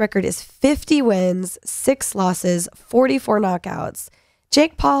 Tyson's record is 50 wins, 6 losses, 44 knockouts.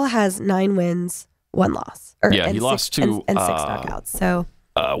 Jake Paul has 9 wins, 1 loss. He lost to... and 6 knockouts. So,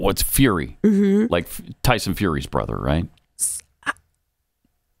 what's Fury? Like Tyson Fury's brother, right?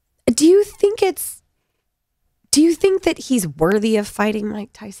 do you think it's Do you think that he's worthy of fighting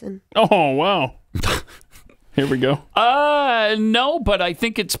Mike Tyson? Oh, wow. Here we go. No, but I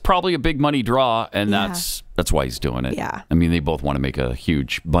think it's probably a big money draw, and that's why he's doing it. Yeah. I mean, they both want to make a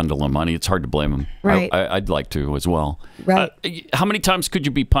huge bundle of money. It's hard to blame him. Right. I'd like to as well. Right. How many times could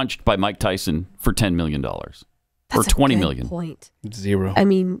you be punched by Mike Tyson for $10 million? That's or $20 a good million? Point. 0. I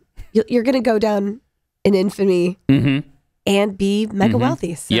mean, you're going to go down in infamy and be mega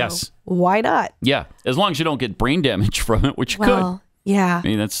wealthy. So yes. Why not? Yeah. As long as you don't get brain damage from it, which you could. Yeah. I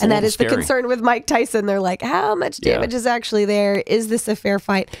mean, that's and that is scary. the concern with Mike Tyson. They're like, how much damage is actually there? Is this a fair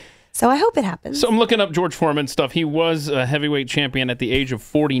fight? So I hope it happens. So I'm looking up George Foreman stuff. He was a heavyweight champion at the age of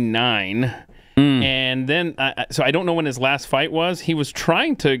 49. And then, so I don't know when his last fight was. He was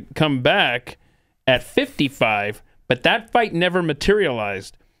trying to come back at 55, but that fight never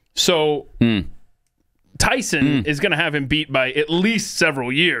materialized. So Tyson is going to have him beat by at least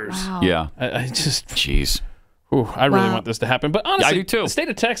several years. Wow. Yeah. I just... Jeez. Ooh, I really want this to happen. But honestly, I do too. The state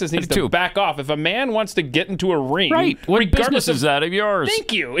of Texas needs to back off. If a man wants to get into a ring, what business is that of yours?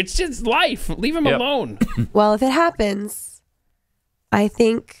 Thank you. It's just life. Leave him alone. Well, if it happens, I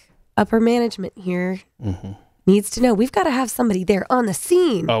think upper management here needs to know we've got to have somebody there on the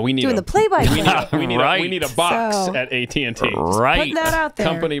scene. Oh, we need doing the play-by-play. We need a box at AT&T. Right. Putting that out there.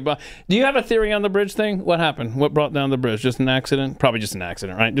 Company box. Do you have a theory on the bridge thing? What happened? What brought down the bridge? Just an accident? Probably just an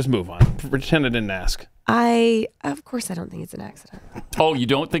accident, right? Just move on. Pretend I didn't ask. Of course, I don't think it's an accident. Oh, you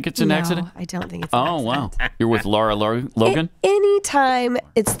don't think it's an accident? I don't think it's an accident. Oh, wow. You're with Lara Logan? Anytime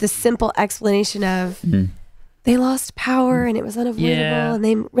it's the simple explanation of they lost power and it was unavoidable and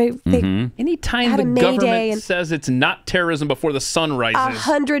they anytime had the a Mayday government says it's not terrorism before the sun rises.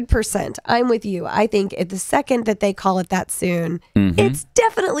 100%. I'm with you. I think at the second that they call it that soon, it's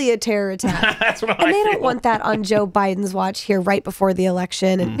definitely a terror attack. That's what and I they feel. don't want that on Joe Biden's watch here right before the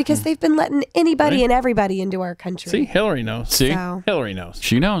election and because they've been letting anybody and everybody into our country. See, Hillary knows. Hillary knows.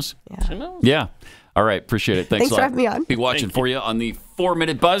 She knows. Yeah. She knows. Yeah. All right. Appreciate it. Thanks a lot. for having me on. Be watching for you on the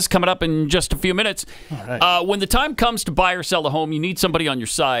 4-Minute Buzz coming up in just a few minutes. All right. When the time comes to buy or sell a home, you need somebody on your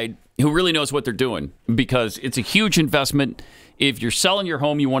side who really knows what they're doing because it's a huge investment. If you're selling your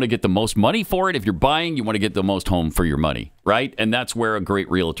home, you want to get the most money for it. If you're buying, you want to get the most home for your money, right? And that's where a great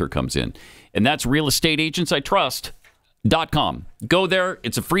realtor comes in. And that's realestateagentsitrust.com. Go there.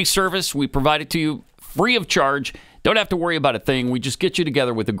 It's a free service. We provide it to you free of charge. Don't have to worry about a thing. We just get you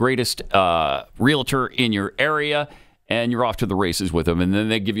together with the greatest realtor in your area, and you're off to the races with them. And then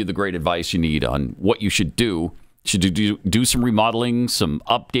they give you the great advice you need on what you should do. Should you do some remodeling, some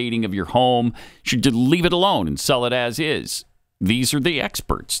updating of your home? Should you leave it alone and sell it as is? These are the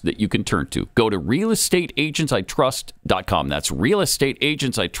experts that you can turn to. Go to realestateagentsitrust.com. That's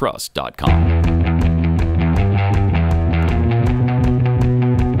realestateagentsitrust.com.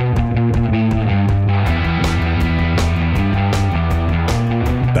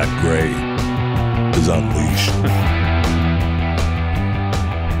 Pat Gray is unleashed.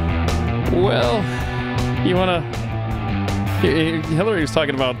 Well, you want to... Hillary was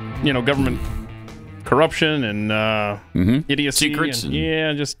talking about, government corruption and idiocy. Secrets.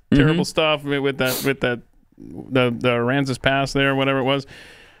 And just terrible stuff with the Aransas Pass there, whatever it was.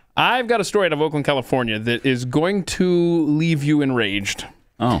 I've got a story out of Oakland, California that is going to leave you enraged.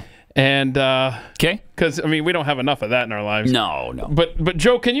 Oh. And okay, because we don't have enough of that in our lives. No. But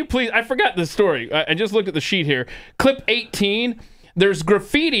Joe, can you please? I forgot the story. I just looked at the sheet here. Clip 18. There's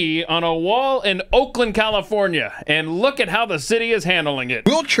graffiti on a wall in Oakland, California, and look at how the city is handling it.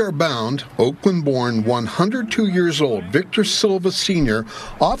 Wheelchair-bound, Oakland-born, 102 years old, Victor Silva Sr.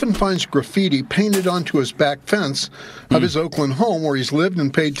 often finds graffiti painted onto his back fence of his Oakland home where he's lived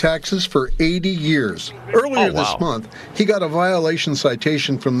and paid taxes for 80 years. Earlier this month, he got a violation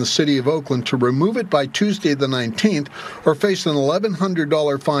citation from the city of Oakland to remove it by Tuesday the 19th or face an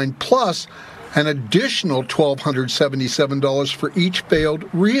 $1,100 fine plus an additional $1,277 for each failed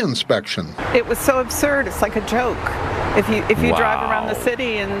reinspection. It was so absurd. It's like a joke. If you drive around the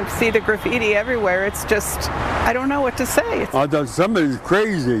city and see the graffiti everywhere, it's just, I don't know what to say. I thought somebody's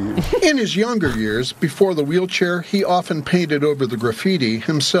crazy. In his younger years, before the wheelchair, he often painted over the graffiti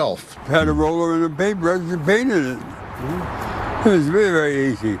himself. Had a roller and a paintbrush and painted it. It was very,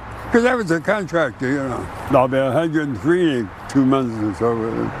 very easy. Because I was a contractor, I'll be 103 in 2 months or so.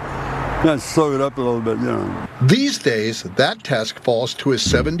 Let's slow it up a little bit, These days, that task falls to his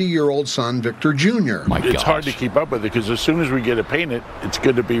 70-year-old son, Victor Jr. It's hard to keep up with it because as soon as we get it painted, it's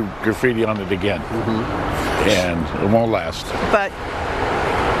going to be graffiti on it again. And it won't last. But,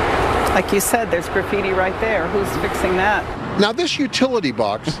 like you said, there's graffiti right there. Who's fixing that? Now, this utility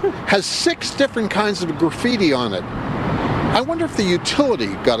box has 6 different kinds of graffiti on it. I wonder if the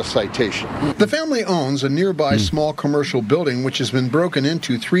utility got a citation. The family owns a nearby small commercial building which has been broken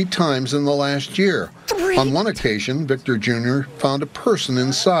into 3 times in the last year. On one occasion, Victor Jr. found a person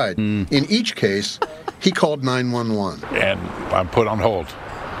inside. In each case, he called 911. And I'm put on hold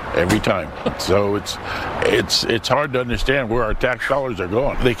every time. So it's hard to understand where our tax dollars are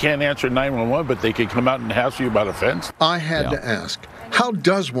going. They can't answer 911, but they can come out and hassle you about a fence. I had to ask, how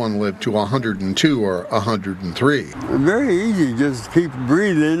does one live to 102 or 103? Very easy. Just keep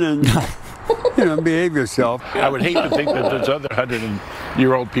breathing and, behave yourself. I would hate to think that there's other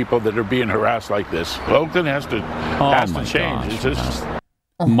 100-year-old people that are being harassed like this. Oakland has to change. It's just...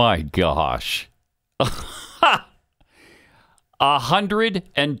 My gosh.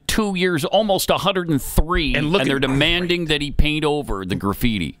 102 years, almost 103, and they're demanding that he paint over the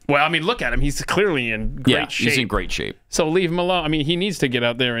graffiti. Well, I mean, look at him. He's clearly in great shape. He's in great shape. So leave him alone. I mean, he needs to get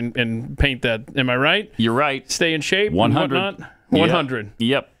out there and paint that. Am I right? You're right. Stay in shape. 100. And whatnot. 100.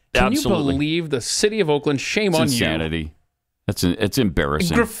 Yep. Can Absolutely. you believe the city of Oakland? Shame on insanity. It's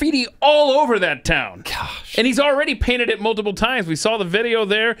embarrassing. Graffiti all over that town. Gosh. And he's already painted it multiple times. We saw the video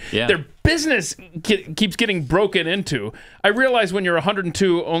there. Yeah. Their business keeps getting broken into. I realize when you're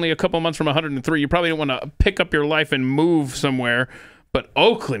 102, only a couple months from 103, you probably don't want to pick up your life and move somewhere. But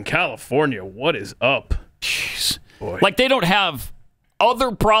Oakland, California, what is up? Jeez. Boy. Like they don't have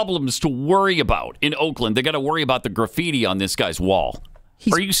other problems to worry about in Oakland. They got to worry about the graffiti on this guy's wall.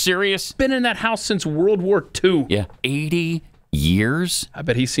 Are you serious? Been in that house since World War II. Yeah. 80 years? I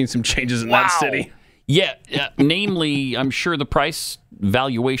bet he's seen some changes in that city. Yeah. Namely, I'm sure the price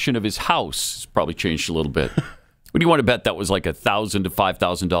valuation of his house has probably changed a little bit. What do you want to bet that was like $1,000 to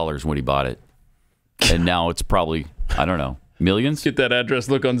 $5,000 when he bought it? And now it's probably, I don't know, millions? Get that address,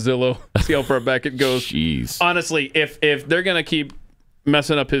 look on Zillow, see how far back it goes. Jeez. Honestly, if they're going to keep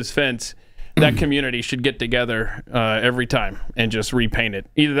messing up his fence, that community should get together every time and just repaint it.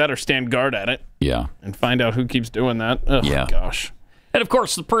 Either that or stand guard at it. Yeah. And find out who keeps doing that. Oh, yeah. Gosh. And, of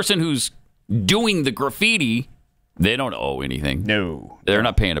course, the person who's doing the graffiti, they don't owe anything. No. They're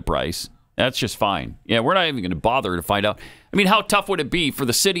not paying a price. That's just fine. Yeah, we're not even going to bother to find out. I mean, how tough would it be for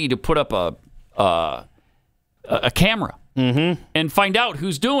the city to put up a camera and find out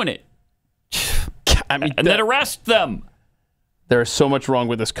who's doing it? I mean, and then arrest them. There is so much wrong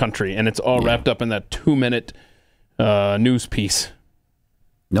with this country, and it's all wrapped up in that 2-minute news piece.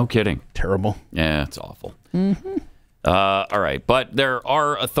 No kidding. Terrible. Yeah, it's awful. All right, but there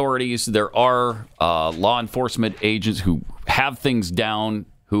are authorities, there are law enforcement agents who have things down,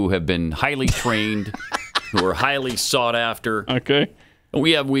 who have been highly trained, who are highly sought after. Okay.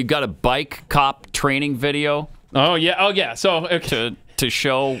 We've got a bike cop training video. Oh yeah. So to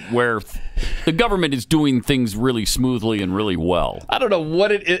show where the government is doing things really smoothly and really well. I don't know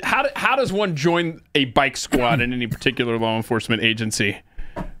what it is. How does one join a bike squad in any particular law enforcement agency?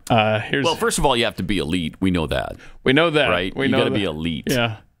 Well, first of all, you have to be elite. We know that. We know that. Right? You got to be elite.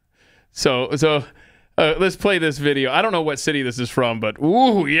 Yeah. So let's play this video. I don't know what city this is from, but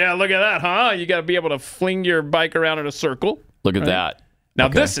ooh, yeah, look at that, huh? You got to be able to fling your bike around in a circle. Look at that. Now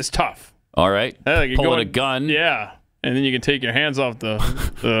this is tough. All right. Pulling a gun. Yeah. And then you can take your hands off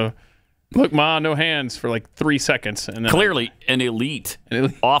the look, Ma, no hands for like 3 seconds. And then clearly an elite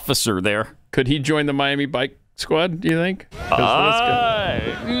officer there. Could he join the Miami bike squad, do you think?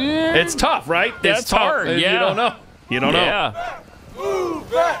 It's tough, right? That's it's tough. hard. Yeah. You don't know. You don't know.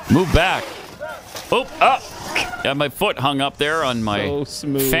 Move back. Oh, up. Got my foot hung up there on my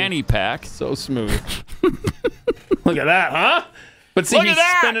fanny pack. So smooth. Look at that, huh? But see, he's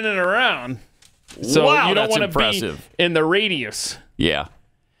spinning it around. So wow, you don't want to be in the radius. Yeah.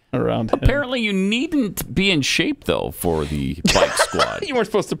 Around him. Apparently, you needn't be in shape, though, for the bike squad. You weren't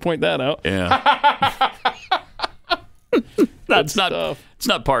supposed to point that out. Yeah. It's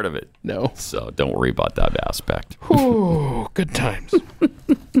not part of it. No. So don't worry about that aspect. Ooh, good times.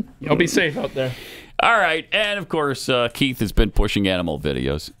 Y'all be safe out there. All right. And, of course, Keith has been pushing animal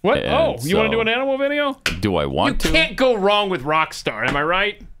videos. What? You want to do an animal video? Do I want to? You can't go wrong with Rockstar. Am I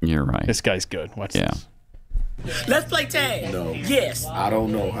right? You're right. This guy's good. Watch this. Let's play tag. No. Yes. I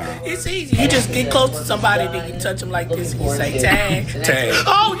don't know how. It's easy. You just get close to somebody, then you touch them like this, and you say tag. Tag.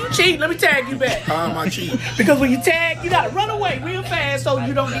 Oh, you cheat. Let me tag you back. How am I cheating? Because when you tag, you gotta run away real fast so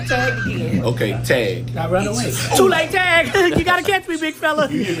you don't get tagged again. Okay, tag. Now run away. Too late, tag. You gotta catch me, big fella.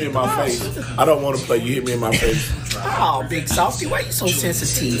 You hit me in my face. I don't want to play. You hit me in my face. Oh, big softy, why you so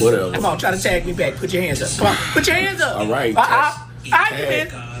sensitive? Whatever. Come on, try to tag me back. Put your hands up. Come on, put your hands up. All right.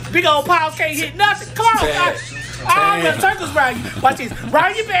 Big old paws can't hit nothing. Come on, guys. The circles round you. Watch this.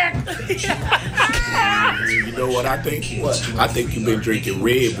 Round your back. You know what I think? What? I think you've been drinking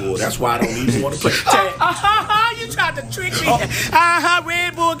Red Bull. That's why I don't even want to play tag. You tried to trick me.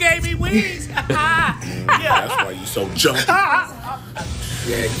 Red Bull gave me wings. Yeah. That's why you so jumpy.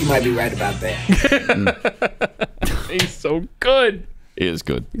 Yeah, you might be right about that. He's so good. He is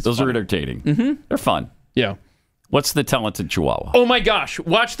good. Those are entertaining. Mm-hmm. They're fun. Yeah. What's the talented Chihuahua? Oh my gosh!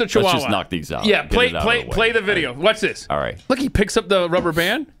 Watch the Chihuahua. Let's just knock these out. Yeah, Get play it out of the way. play the video. Watch this. All right. Look, he picks up the rubber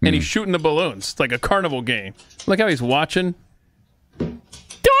band and he's shooting the balloons. It's like a carnival game. Look how he's watching.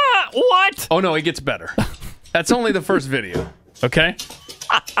 What? Oh no, it gets better. That's only the first video. Okay.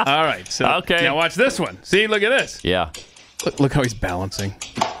 All right. So okay. Now watch this one. See, look at this. Yeah. Look how he's balancing.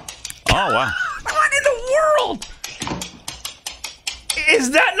 Oh wow. What in the world?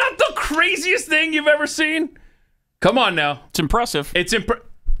 Is that not the craziest thing you've ever seen? Come on now. It's impressive. It's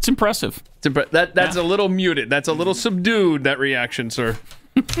impressive. That's a little muted. That's a little subdued, that reaction, sir.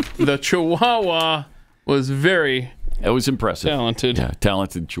 The Chihuahua was very... It was impressive. Talented. Yeah,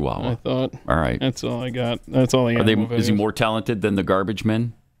 talented Chihuahua. I thought. All right. That's all I got. That's all I got. Is he more talented than the garbage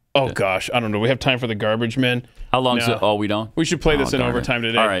men? Oh, gosh. I don't know. We have time for the garbage men. How long is it? Oh, we don't? We should play this in darn overtime it.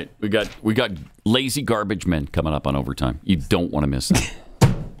 today. All right. We got lazy garbage men coming up on overtime. You don't want to miss that.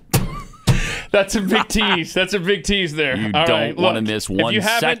 That's a big tease. That's a big tease there. You All don't right, want to look, miss 1 if you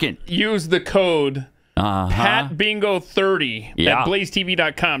second. haven't used the code PatBingo30 at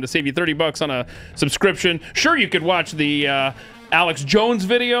blazetv.com to save you $30 on a subscription. Sure, you could watch the Alex Jones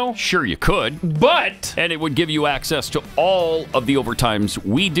video. Sure, you could. But... And it would give you access to all of the overtimes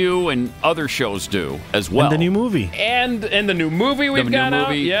we do and other shows do as well. And the new movie. And the new movie we've got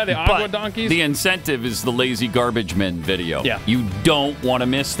out. Yeah, the Agua Donkeys. The incentive is the Lazy Garbage Men video. Yeah. You don't want to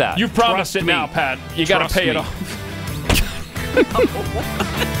miss that. You promised Trust it me. now, Pat. You got to pay it off.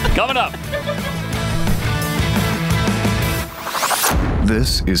 Coming up.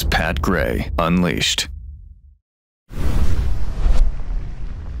 This is Pat Gray Unleashed.